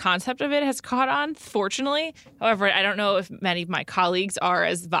the concept of it has caught on, fortunately. However, I don't know if many of my colleagues are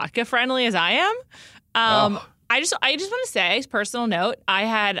as vodka friendly as I am. I just want to say, personal note, I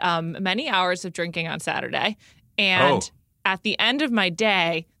had many hours of drinking on Saturday. And at the end of my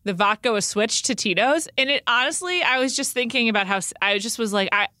day, the vodka was switched to Tito's. And it honestly, I was just thinking about how I just was like,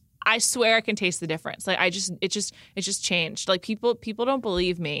 I swear I can taste the difference. Like it just changed. Like people don't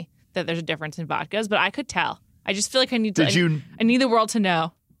believe me that there's a difference in vodkas, but I could tell. I just feel like I need to. I need the world to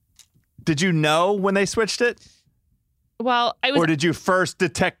know. Did you know when they switched it? Well, or did you first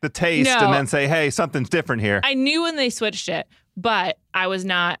detect the taste and then say, "Hey, something's different here"? I knew when they switched it, but I was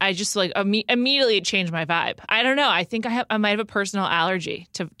not. I just like immediately it changed my vibe. I don't know. I think I might have a personal allergy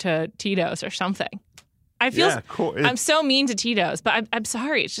to Tito's or something. I feel cool. I'm so mean to Tito's, but I'm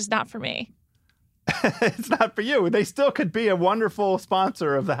sorry. It's just not for me. It's not for you. They still could be a wonderful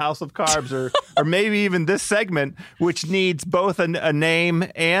sponsor of the House of Carbs or maybe even this segment, which needs both a name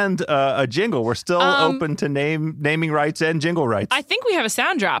and a jingle. We're still open to naming rights and jingle rights. I think we have a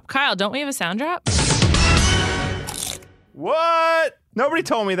sound drop. Kyle, don't we have a sound drop? What? Nobody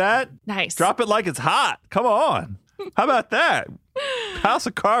told me that. Nice. Drop it like it's hot. Come on. How about that? House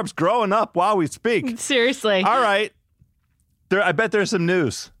of Carbs growing up while we speak. Seriously. All right. I bet there's some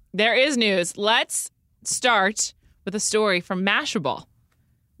news. There is news. Let's start with a story from Mashable,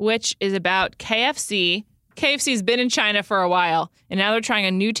 which is about KFC. KFC's been in China for a while, and now they're trying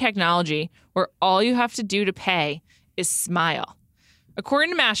a new technology where all you have to do to pay is smile.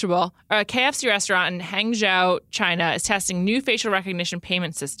 According to Mashable, a KFC restaurant in Hangzhou, China, is testing new facial recognition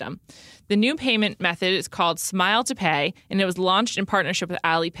payment system. The new payment method is called Smile to Pay, and it was launched in partnership with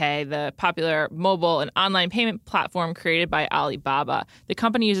Alipay, the popular mobile and online payment platform created by Alibaba. The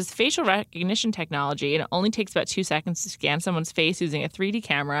company uses facial recognition technology, and it only takes about 2 seconds to scan someone's face using a 3D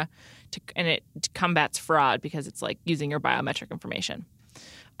camera, and it combats fraud because it's like using your biometric information.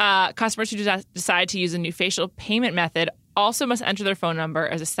 Customers who decide to use a new facial payment method also must enter their phone number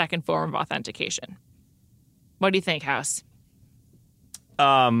as a second form of authentication. What do you think, House?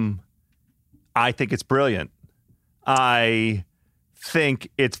 I think it's brilliant. I think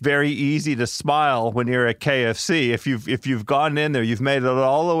it's very easy to smile when you're at KFC. If you've gone in there, you've made it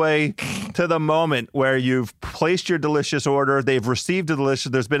all the way to the moment where you've placed your delicious order. They've received a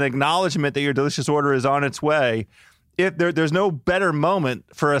delicious. There's been acknowledgement that your delicious order is on its way. There's no better moment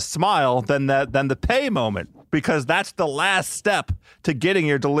for a smile than the pay moment, because that's the last step to getting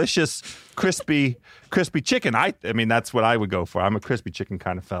your delicious crispy chicken. I mean, that's what I would go for. I'm a crispy chicken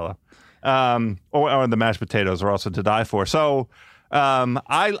kind of fellow. Or the mashed potatoes are also to die for. So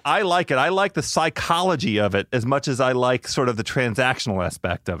I like it. I like the psychology of it as much as I like sort of the transactional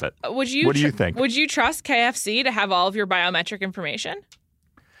aspect of it. What do you think? Would you trust KFC to have all of your biometric information?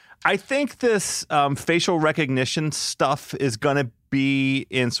 I think this facial recognition stuff is going to be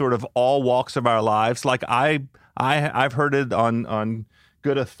in sort of all walks of our lives. Like I've heard it on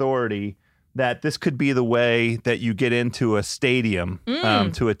good authority that this could be the way that you get into a stadium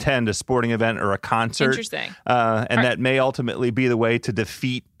to attend a sporting event or a concert. Interesting. That may ultimately be the way to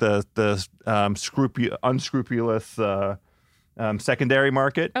defeat the unscrupulous secondary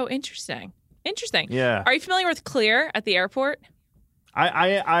market. Oh, interesting. Yeah. Are you familiar with Clear at the airport?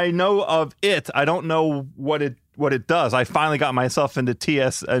 I know of it. I don't know what it does. I finally got myself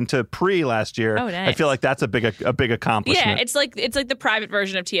into pre last year. Oh, nice. I feel like that's a big accomplishment. Yeah, it's like the private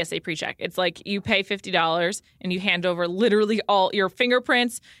version of TSA PreCheck. It's like you pay $50 and you hand over literally all your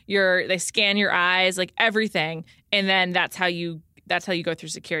fingerprints. They scan your eyes, like everything, and then that's how you go through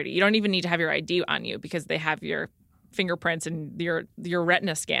security. You don't even need to have your ID on you because they have your fingerprints and your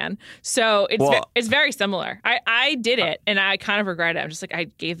retina scan. So it's very similar. I did it and I kind of regret it. I'm just like, I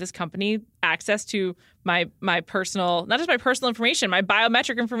gave this company access to my personal, not just my personal information, my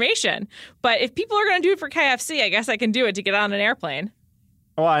biometric information. But if people are going to do it for KFC, I guess I can do it to get on an airplane.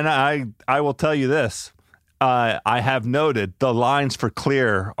 Well, and I will tell you this. I have noted the lines for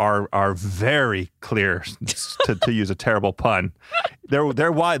Clear are very clear, to use a terrible pun.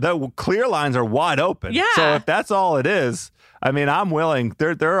 They're wide. The Clear lines are wide open. Yeah. So if that's all it is, I mean, I'm willing.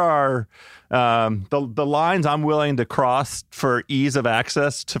 There are the lines I'm willing to cross for ease of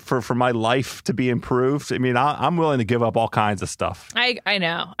access for my life to be improved. I mean, I'm willing to give up all kinds of stuff. I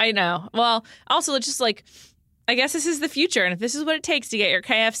know. Well, also it's just like, I guess this is the future, and if this is what it takes to get your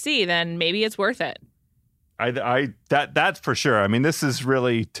KFC, then maybe it's worth it. That's for sure. I mean, this is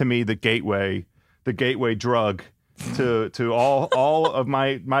really, to me, the gateway drug to all of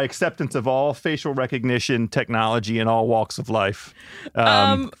my acceptance of all facial recognition technology in all walks of life.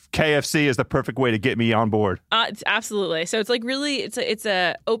 KFC is the perfect way to get me on board. Absolutely. So it's like really, it's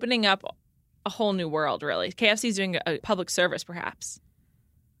a opening up a whole new world. Really, KFC is doing a public service, perhaps.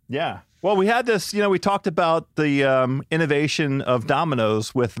 Yeah. Well, we had this. We talked about the innovation of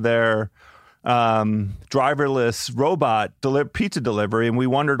Domino's with their driverless robot pizza delivery, and we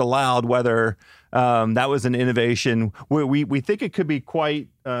wondered aloud whether That was an innovation. We think it could be quite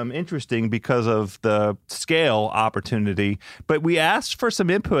interesting because of the scale opportunity. But we asked for some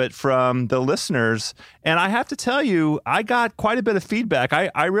input from the listeners, and I have to tell you, I got quite a bit of feedback.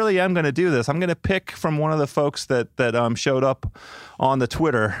 I really am going to do this. I'm going to pick from one of the folks that showed up on the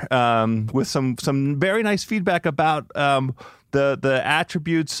Twitter with some very nice feedback about the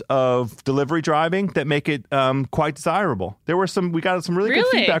attributes of delivery driving that make it quite desirable. We got some really good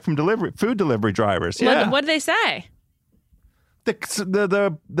feedback from food delivery drivers. Yeah. What did they say?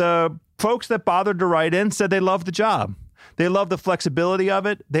 The folks that bothered to write in said they love the job. They love the flexibility of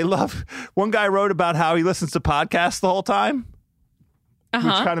it. One guy wrote about how he listens to podcasts the whole time, which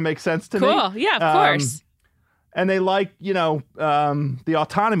kind of makes sense to me. Cool. Yeah, of course. And they like, the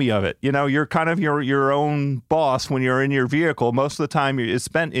autonomy of it. You're kind of your own boss when you're in your vehicle. Most of the time is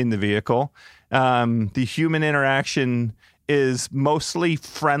spent in the vehicle. The human interaction is mostly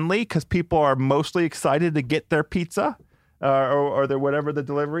friendly because people are mostly excited to get their pizza or their whatever the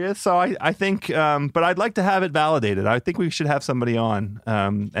delivery is. So I think, but I'd like to have it validated. I think we should have somebody on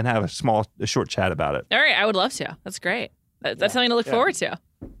and have a short chat about it. All right. I would love to. That's great. That's something to look forward to.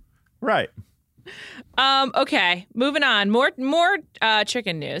 Right. Okay, moving on. More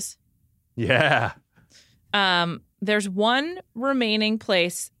chicken news. Yeah. There's one remaining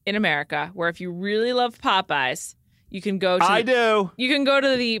place in America where if you really love Popeyes, you can go to I do. You can go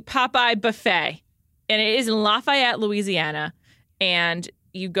to the Popeye buffet. And it is in Lafayette, Louisiana. And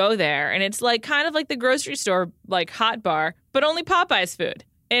you go there and it's like kind of like the grocery store like hot bar, but only Popeyes food.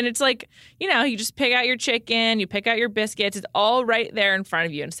 And it's like, you just pick out your chicken, you pick out your biscuits. It's all right there in front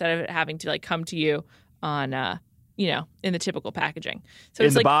of you instead of it having to like come to you on, in the typical packaging. So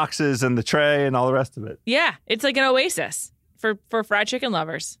it's in the boxes and the tray and all the rest of it. Yeah, it's like an oasis for fried chicken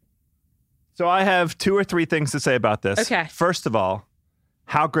lovers. So I have 2 or 3 things to say about this. Okay. First of all,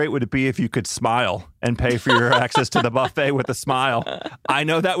 how great would it be if you could smile and pay for your access to the buffet with a smile? I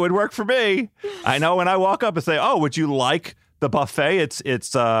know that would work for me. I know when I walk up and say, "Oh, would you like the buffet?" It's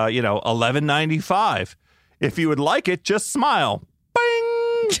 $11.95. If you would like it, just smile.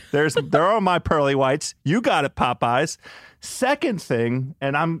 Bing! There are my pearly whites. You got it, Popeyes. Second thing,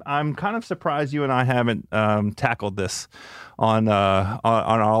 and I'm kind of surprised you and I haven't tackled this on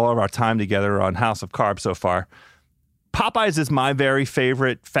all of our time together on House of Carbs so far. Popeyes is my very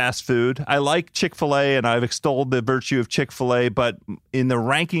favorite fast food. I like Chick-fil-A, and I've extolled the virtue of Chick-fil-A, but in the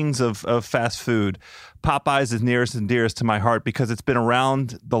rankings of fast food, Popeyes is nearest and dearest to my heart because it's been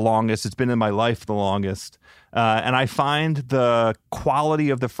around the longest. It's been in my life the longest. And I find the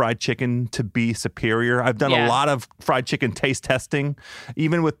quality of the fried chicken to be superior. I've done a lot of fried chicken taste testing,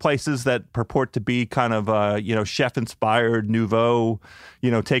 even with places that purport to be kind of, chef-inspired, nouveau,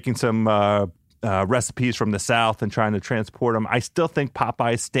 taking some recipes from the South and trying to transport them. I still think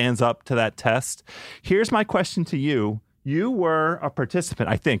Popeyes stands up to that test. Here's my question to you. You were a participant,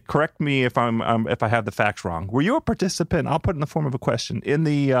 I think. Correct me if I have the facts wrong. Were you a participant? I'll put it in the form of a question in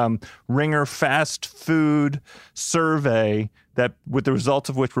the Ringer fast food survey that, with the results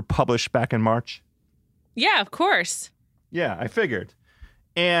of which were published back in March. Yeah, of course. Yeah, I figured.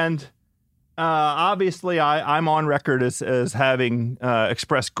 And obviously, I'm on record as having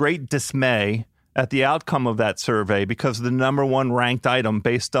expressed great dismay at the outcome of that survey because the number one ranked item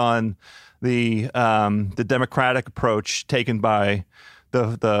based on the democratic approach taken by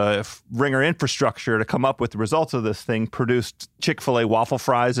the Ringer infrastructure to come up with the results of this thing produced Chick-fil-A waffle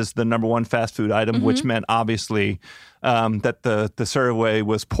fries as the number one fast food item, which meant obviously that the survey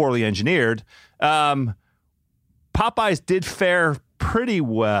was poorly engineered. Popeyes did fare pretty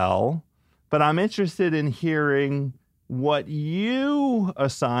well, but I'm interested in hearing what you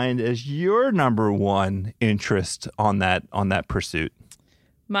assigned as your number one interest on that pursuit.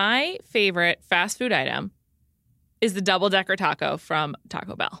 My favorite fast food item is the double-decker taco from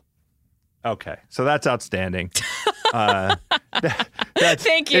Taco Bell. Okay, so that's outstanding. Thank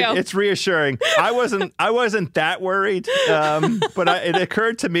you. It's reassuring. I wasn't that worried, but it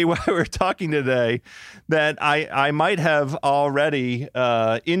occurred to me while we were talking today that I might have already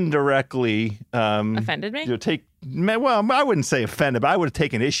indirectly offended me. Well, I wouldn't say offended, but I would have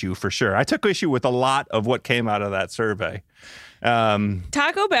taken issue for sure. I took issue with a lot of what came out of that survey.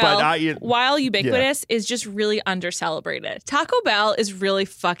 Taco Bell, while ubiquitous, is just really under-celebrated. Taco Bell is really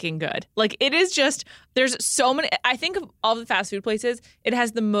fucking good. Like, it is just, there's so many, I think of all the fast food places, it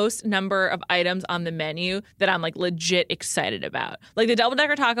has the most number of items on the menu that I'm like legit excited about. Like, the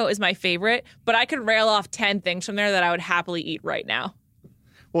double-decker taco is my favorite, but I could rail off 10 things from there that I would happily eat right now.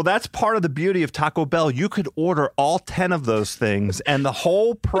 Well, that's part of the beauty of Taco Bell. You could order all 10 of those things, and the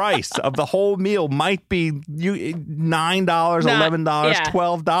whole price of the whole meal might be $9, $11,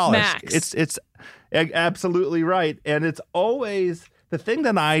 $12. Max. It's absolutely right. And it's always the thing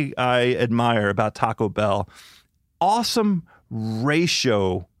that I admire about Taco Bell, awesome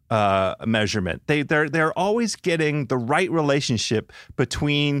ratio measurement. They're always getting the right relationship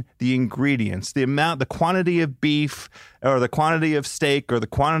between the ingredients, the quantity of beef or the quantity of steak or the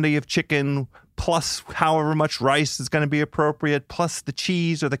quantity of chicken, plus however much rice is going to be appropriate, plus the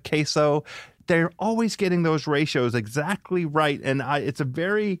cheese or the queso. They're always getting those ratios exactly right, and it's a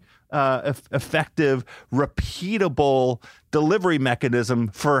very effective, repeatable delivery mechanism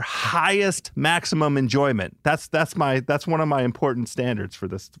for highest maximum enjoyment. That's one of my important standards for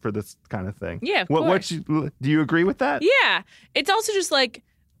this kind of thing. Yeah, of course. Do you agree with that? Yeah, it's also just like,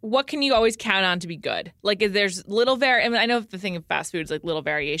 what can you always count on to be good? Like, if there's little I mean, I know the thing of fast food is like little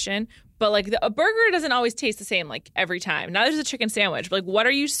variation, but like a burger doesn't always taste the same like every time. Now there's a chicken sandwich, but like, what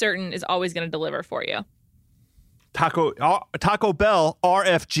are you certain is always going to deliver for you? Taco Bell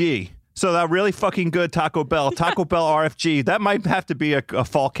RFG. So that really fucking good Taco Bell RFG. That might have to be a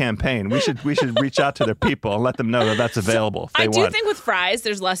fall campaign. We should reach out to their people and let them know that that's available. If they do want. think with fries,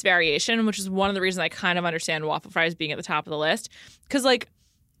 there's less variation, which is one of the reasons I kind of understand waffle fries being at the top of the list. Because like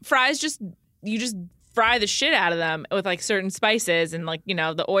fries, you just fry the shit out of them with like certain spices, and like, you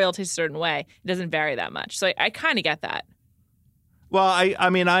know, the oil tastes a certain way. It doesn't vary that much. So I kind of get that. Well, I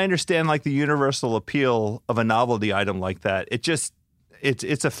mean, I understand like the universal appeal of a novelty item like that.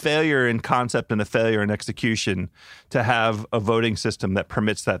 It's a failure in concept and a failure in execution to have a voting system that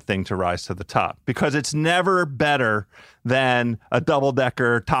permits that thing to rise to the top, because it's never better than a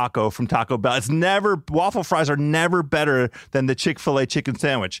double-decker taco from Taco Bell. Waffle fries are never better than the Chick-fil-A chicken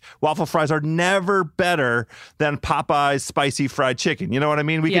sandwich. Waffle fries are never better than Popeye's spicy fried chicken. You know what I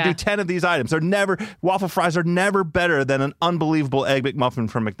mean? We could do 10 of these items. Waffle fries are never better than an unbelievable Egg McMuffin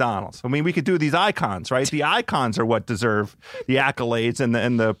from McDonald's. I mean, we could do these icons, right? The icons are what deserve the accolades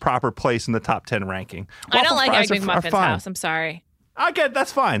and the proper place in the top 10 ranking. I don't like Egg fries McMuffin's house. I'm sorry. I get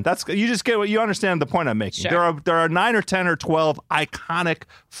that's fine. You just get what you understand the point I'm making. Sure. There are 9 or 10 or 12 iconic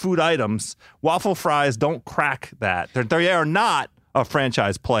food items. Waffle fries don't crack that. They are not a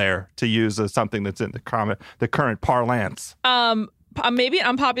franchise player, to use as something that's in the current parlance. Maybe an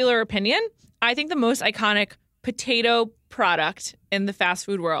unpopular opinion. I think the most iconic potato product in the fast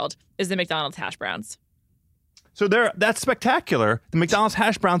food world is the McDonald's hash browns. So that's spectacular. The McDonald's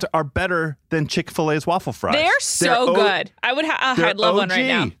hash browns are better than Chick-fil-A's waffle fries. They're so good. I'd love one right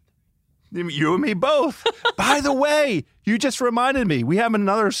now. You and me both. By the way, you just reminded me, we have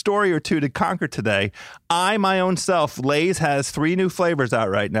another story or two to conquer today. My own self, Lay's has 3 new flavors out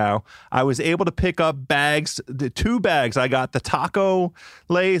right now. I was able to pick up the 2 bags. I got the taco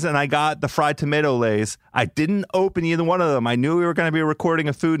Lay's and I got the fried tomato Lay's. I didn't open either one of them. I knew we were going to be recording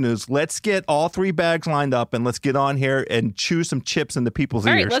a food news. Let's get all 3 bags lined up and let's get on here and chew some chips into people's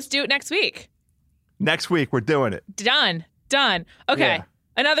ears. All right, let's do it next week. Next week, we're doing it. Done. Okay. Yeah.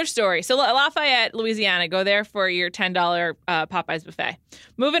 Another story. So Lafayette, Louisiana, go there for your $10 Popeyes buffet.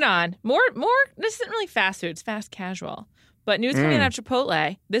 Moving on. More. This isn't really fast food. It's fast casual. But news coming out of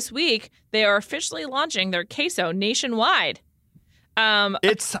Chipotle. This week, they are officially launching their queso nationwide.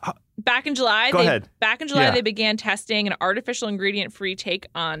 It's back in July. Go ahead. Back in July, They began testing an artificial ingredient-free take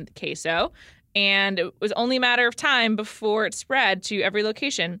on queso. And it was only a matter of time before it spread to every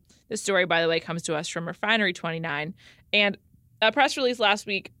location. This story, by the way, comes to us from Refinery 29. And a press release last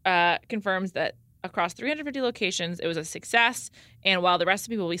week confirms that across 350 locations, it was a success. And while the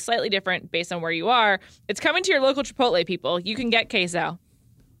recipe will be slightly different based on where you are, it's coming to your local Chipotle, people. You can get queso.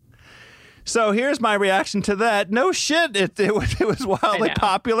 So here's my reaction to that. No shit, it was wildly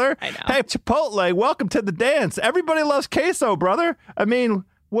popular. I know. Hey, Chipotle, welcome to the dance. Everybody loves queso, brother. I mean,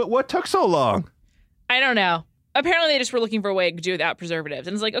 what took so long? I don't know. Apparently, they just were looking for a way to do it without preservatives.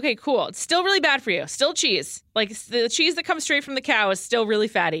 And it's like, okay, cool. It's still really bad for you. Still cheese. Like, the cheese that comes straight from the cow is still really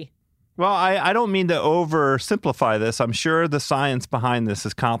fatty. Well, I don't mean to oversimplify this. I'm sure the science behind this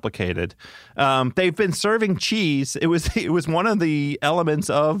is complicated. They've been serving cheese. It was one of the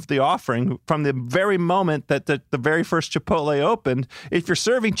elements of the offering from the very moment that the very first Chipotle opened. If you're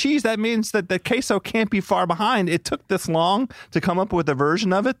serving cheese, that means that the queso can't be far behind. It took this long to come up with a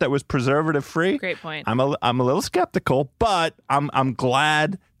version of it that was preservative free. Great point. I'm a little skeptical, but I'm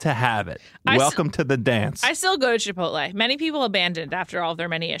glad to have it. Welcome to the dance. I still go to Chipotle. Many people abandoned after all of their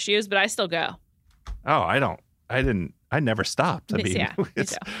many issues, but I still go. Oh, I never stopped. I mean, yeah,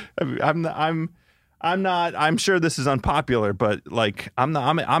 I'm I'm sure this is unpopular, but like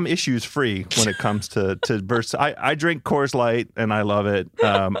I'm issues free when it comes to versus. I drink Coors Light and I love it.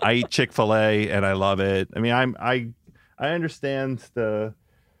 I eat Chick-fil-A and I love it. I mean, I understand the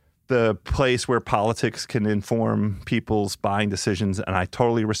place where politics can inform people's buying decisions, and I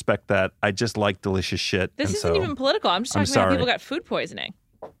totally respect that. I just like delicious shit. This isn't even political. I'm just talking about how people got food poisoning.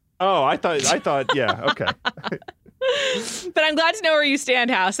 Oh, I thought, yeah, okay. But I'm glad to know where you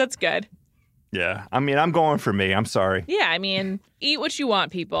stand, House. That's good. Yeah, I mean, I'm going for me. I'm sorry. Yeah, I mean, eat what you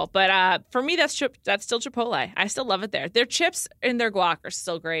want, people. But for me, that's still Chipotle. I still love it there. Their chips and their guac are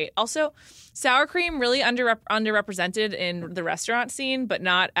still great. Also, sour cream really underrepresented in the restaurant scene, but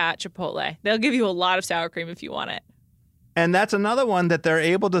not at Chipotle. They'll give you a lot of sour cream if you want it. And that's another one that they're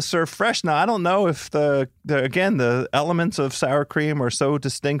able to serve fresh. Now, I don't know if the elements of sour cream are so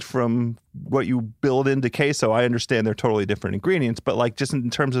distinct from what you build into queso. I understand they're totally different ingredients, but like just in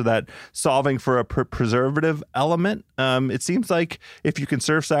terms of that solving for a preservative element, it seems like if you can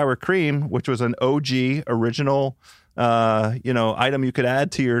serve sour cream, which was an OG original item you could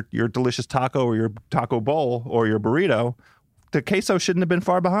add to your delicious taco or your taco bowl or your burrito, the queso shouldn't have been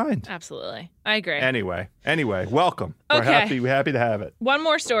far behind. Absolutely. I agree. Anyway, welcome. Okay. We're happy to have it. One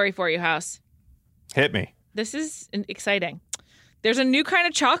more story for you, House. Hit me. This is exciting. There's a new kind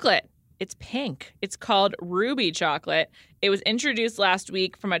of chocolate. It's pink. It's called Ruby chocolate. It was introduced last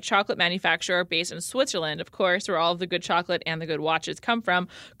week from a chocolate manufacturer based in Switzerland, of course, where all of the good chocolate and the good watches come from,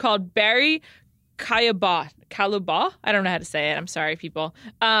 called Berry Callebaut. I don't know how to say it. I'm sorry, people.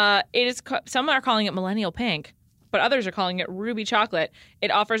 Some are calling it millennial pink, but others are calling it Ruby chocolate.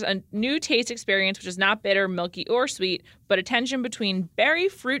 It offers a new taste experience, which is not bitter, milky, or sweet, but a tension between berry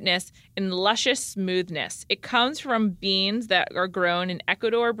fruitness and luscious smoothness. It comes from beans that are grown in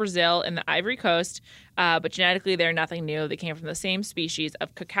Ecuador, Brazil, and the Ivory Coast, but genetically they're nothing new. They came from the same species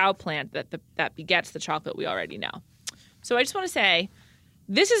of cacao plant that begets the chocolate we already know. So I just want to say,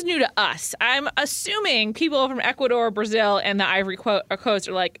 this is new to us. I'm assuming people from Ecuador, Brazil, and the Ivory Coast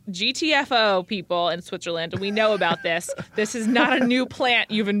are like GTFO people in Switzerland, and we know about this. This is not a new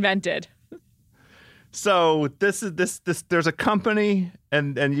plant you've invented. So this is this. There's a company,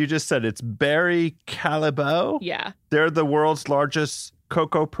 and you just said it's Berry Callebaut. Yeah, they're the world's largest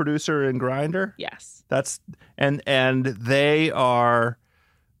cocoa producer and grinder. Yes, and they are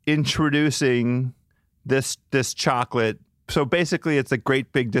introducing this chocolate. So basically, it's a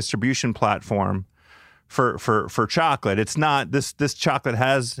great big distribution platform for chocolate. It's not this chocolate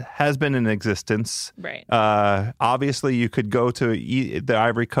has been in existence. Right. Obviously, you could go to the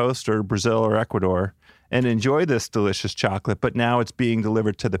Ivory Coast or Brazil or Ecuador and enjoy this delicious chocolate, but now it's being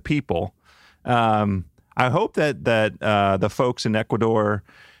delivered to the people. I hope that the folks in Ecuador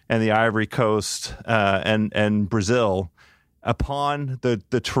and the Ivory Coast and Brazil, upon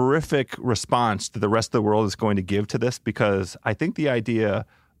the terrific response that the rest of the world is going to give to this, because I think the idea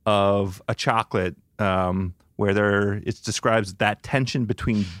of a chocolate where it describes that tension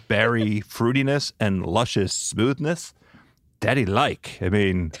between berry fruitiness and luscious smoothness, daddy-like. I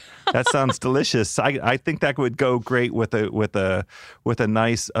mean, that sounds delicious. I think that would go great with a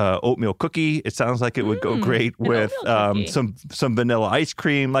nice oatmeal cookie. It sounds like it would go great with some vanilla ice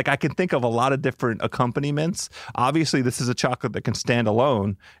cream. Like, I can think of a lot of different accompaniments. Obviously, this is a chocolate that can stand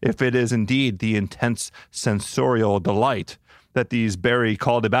alone if it is indeed the intense sensorial delight that these Berry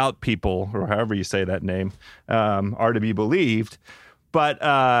Callebaut people, or however you say that name, are to be believed.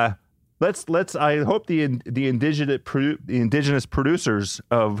 But Let's. I hope the indigenous producers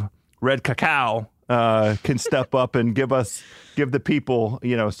of red cacao can step up and give the people,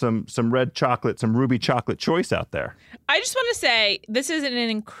 some red chocolate, some Ruby chocolate choice out there. I just want to say this is an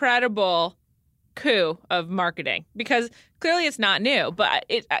incredible coup of marketing, because clearly it's not new, but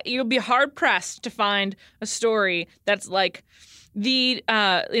you'll be hard pressed to find a story that's like the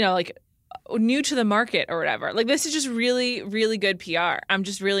new to the market or whatever. Like, this is just really, really good PR. I'm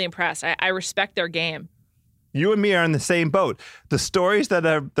just really impressed. I respect their game. You and me are in the same boat. The stories that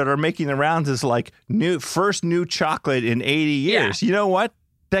are making the rounds is like first new chocolate in 80 years. Yeah. You know what?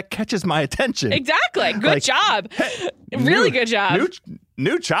 That catches my attention. Exactly. Good job. Really good job.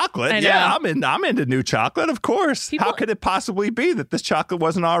 New chocolate. Yeah, I'm into new chocolate, of course. How could it possibly be that this chocolate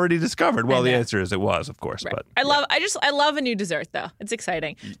wasn't already discovered? Well, the answer is it was, of course. Right. But I love a new dessert though. It's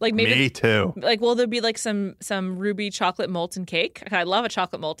exciting. Like, maybe me too. Like, will there be like some Ruby chocolate molten cake? I love a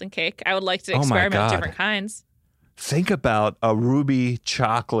chocolate molten cake. I would like to experiment with different kinds. Think about a Ruby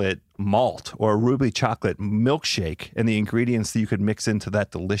chocolate malt or a Ruby chocolate milkshake and the ingredients that you could mix into that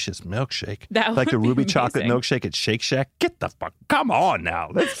delicious milkshake. Like the Ruby chocolate milkshake at Shake Shack. Get the fuck, come on now.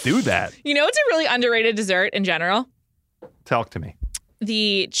 Let's do that. You know, it's a really underrated dessert in general. Talk to me.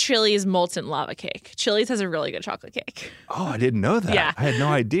 the Chili's molten lava cake. Chili's has a really good chocolate cake. Oh, I didn't know that. Yeah. I had no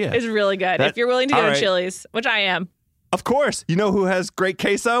idea. It's really good. If you're willing to go to Chili's, which I am. Of course. You know who has great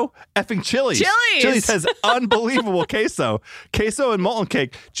queso? Effing Chili's. Chili's has unbelievable queso. Queso and molten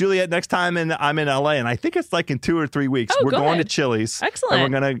cake. Juliet, next time I'm in LA, and I think it's like in 2 or 3 weeks, we're going to Chili's.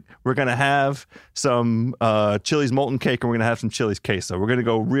 Excellent. And we're gonna have some Chili's molten cake, and we're gonna have some Chili's queso. We're gonna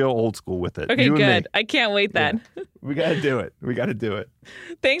go real old school with it. Okay, good. I can't wait then. Yeah. We gotta do it.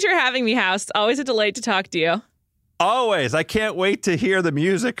 Thanks for having me, House. Always a delight to talk to you. Always. I can't wait to hear the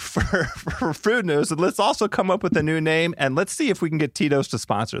music for Food News. And let's also come up with a new name, and let's see if we can get Tito's to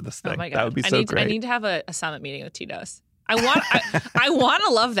sponsor this thing. Oh my God. That would be so great. I need to have a summit meeting with Tito's. I want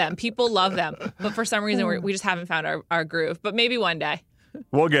to love them. People love them. But for some reason, we just haven't found our groove. But maybe one day.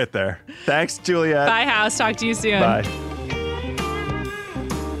 We'll get there. Thanks, Juliet. Bye, House. Talk to you soon. Bye.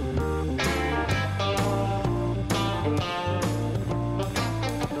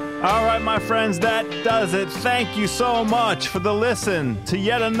 All right, my friends, that does it. Thank you so much for the listen to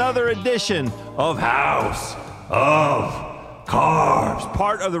yet another edition of House of Carbs,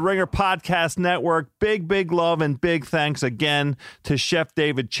 part of the Ringer Podcast Network. Big love and big thanks again to Chef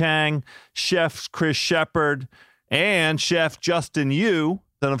David Chang, Chef Chris Shepard, and Chef Justin Yu.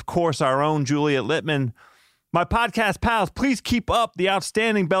 Then, of course, our own Juliet Littman. My podcast pals, please keep up the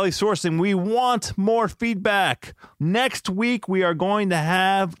outstanding belly sourcing. We want more feedback. Next week, we are going to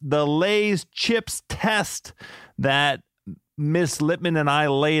have the Lay's chips test that Miss Littman and I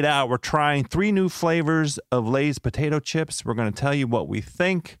laid out. We're trying 3 new flavors of Lay's potato chips. We're going to tell you what we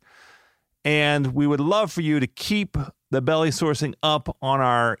think. And we would love for you to keep the belly sourcing up on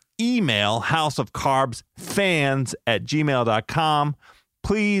our email, houseofcarbsfans@gmail.com.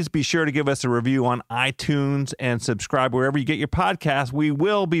 Please be sure to give us a review on iTunes and subscribe wherever you get your podcasts. We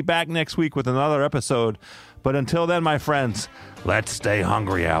will be back next week with another episode. But until then, my friends, let's stay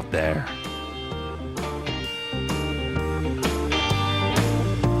hungry out there.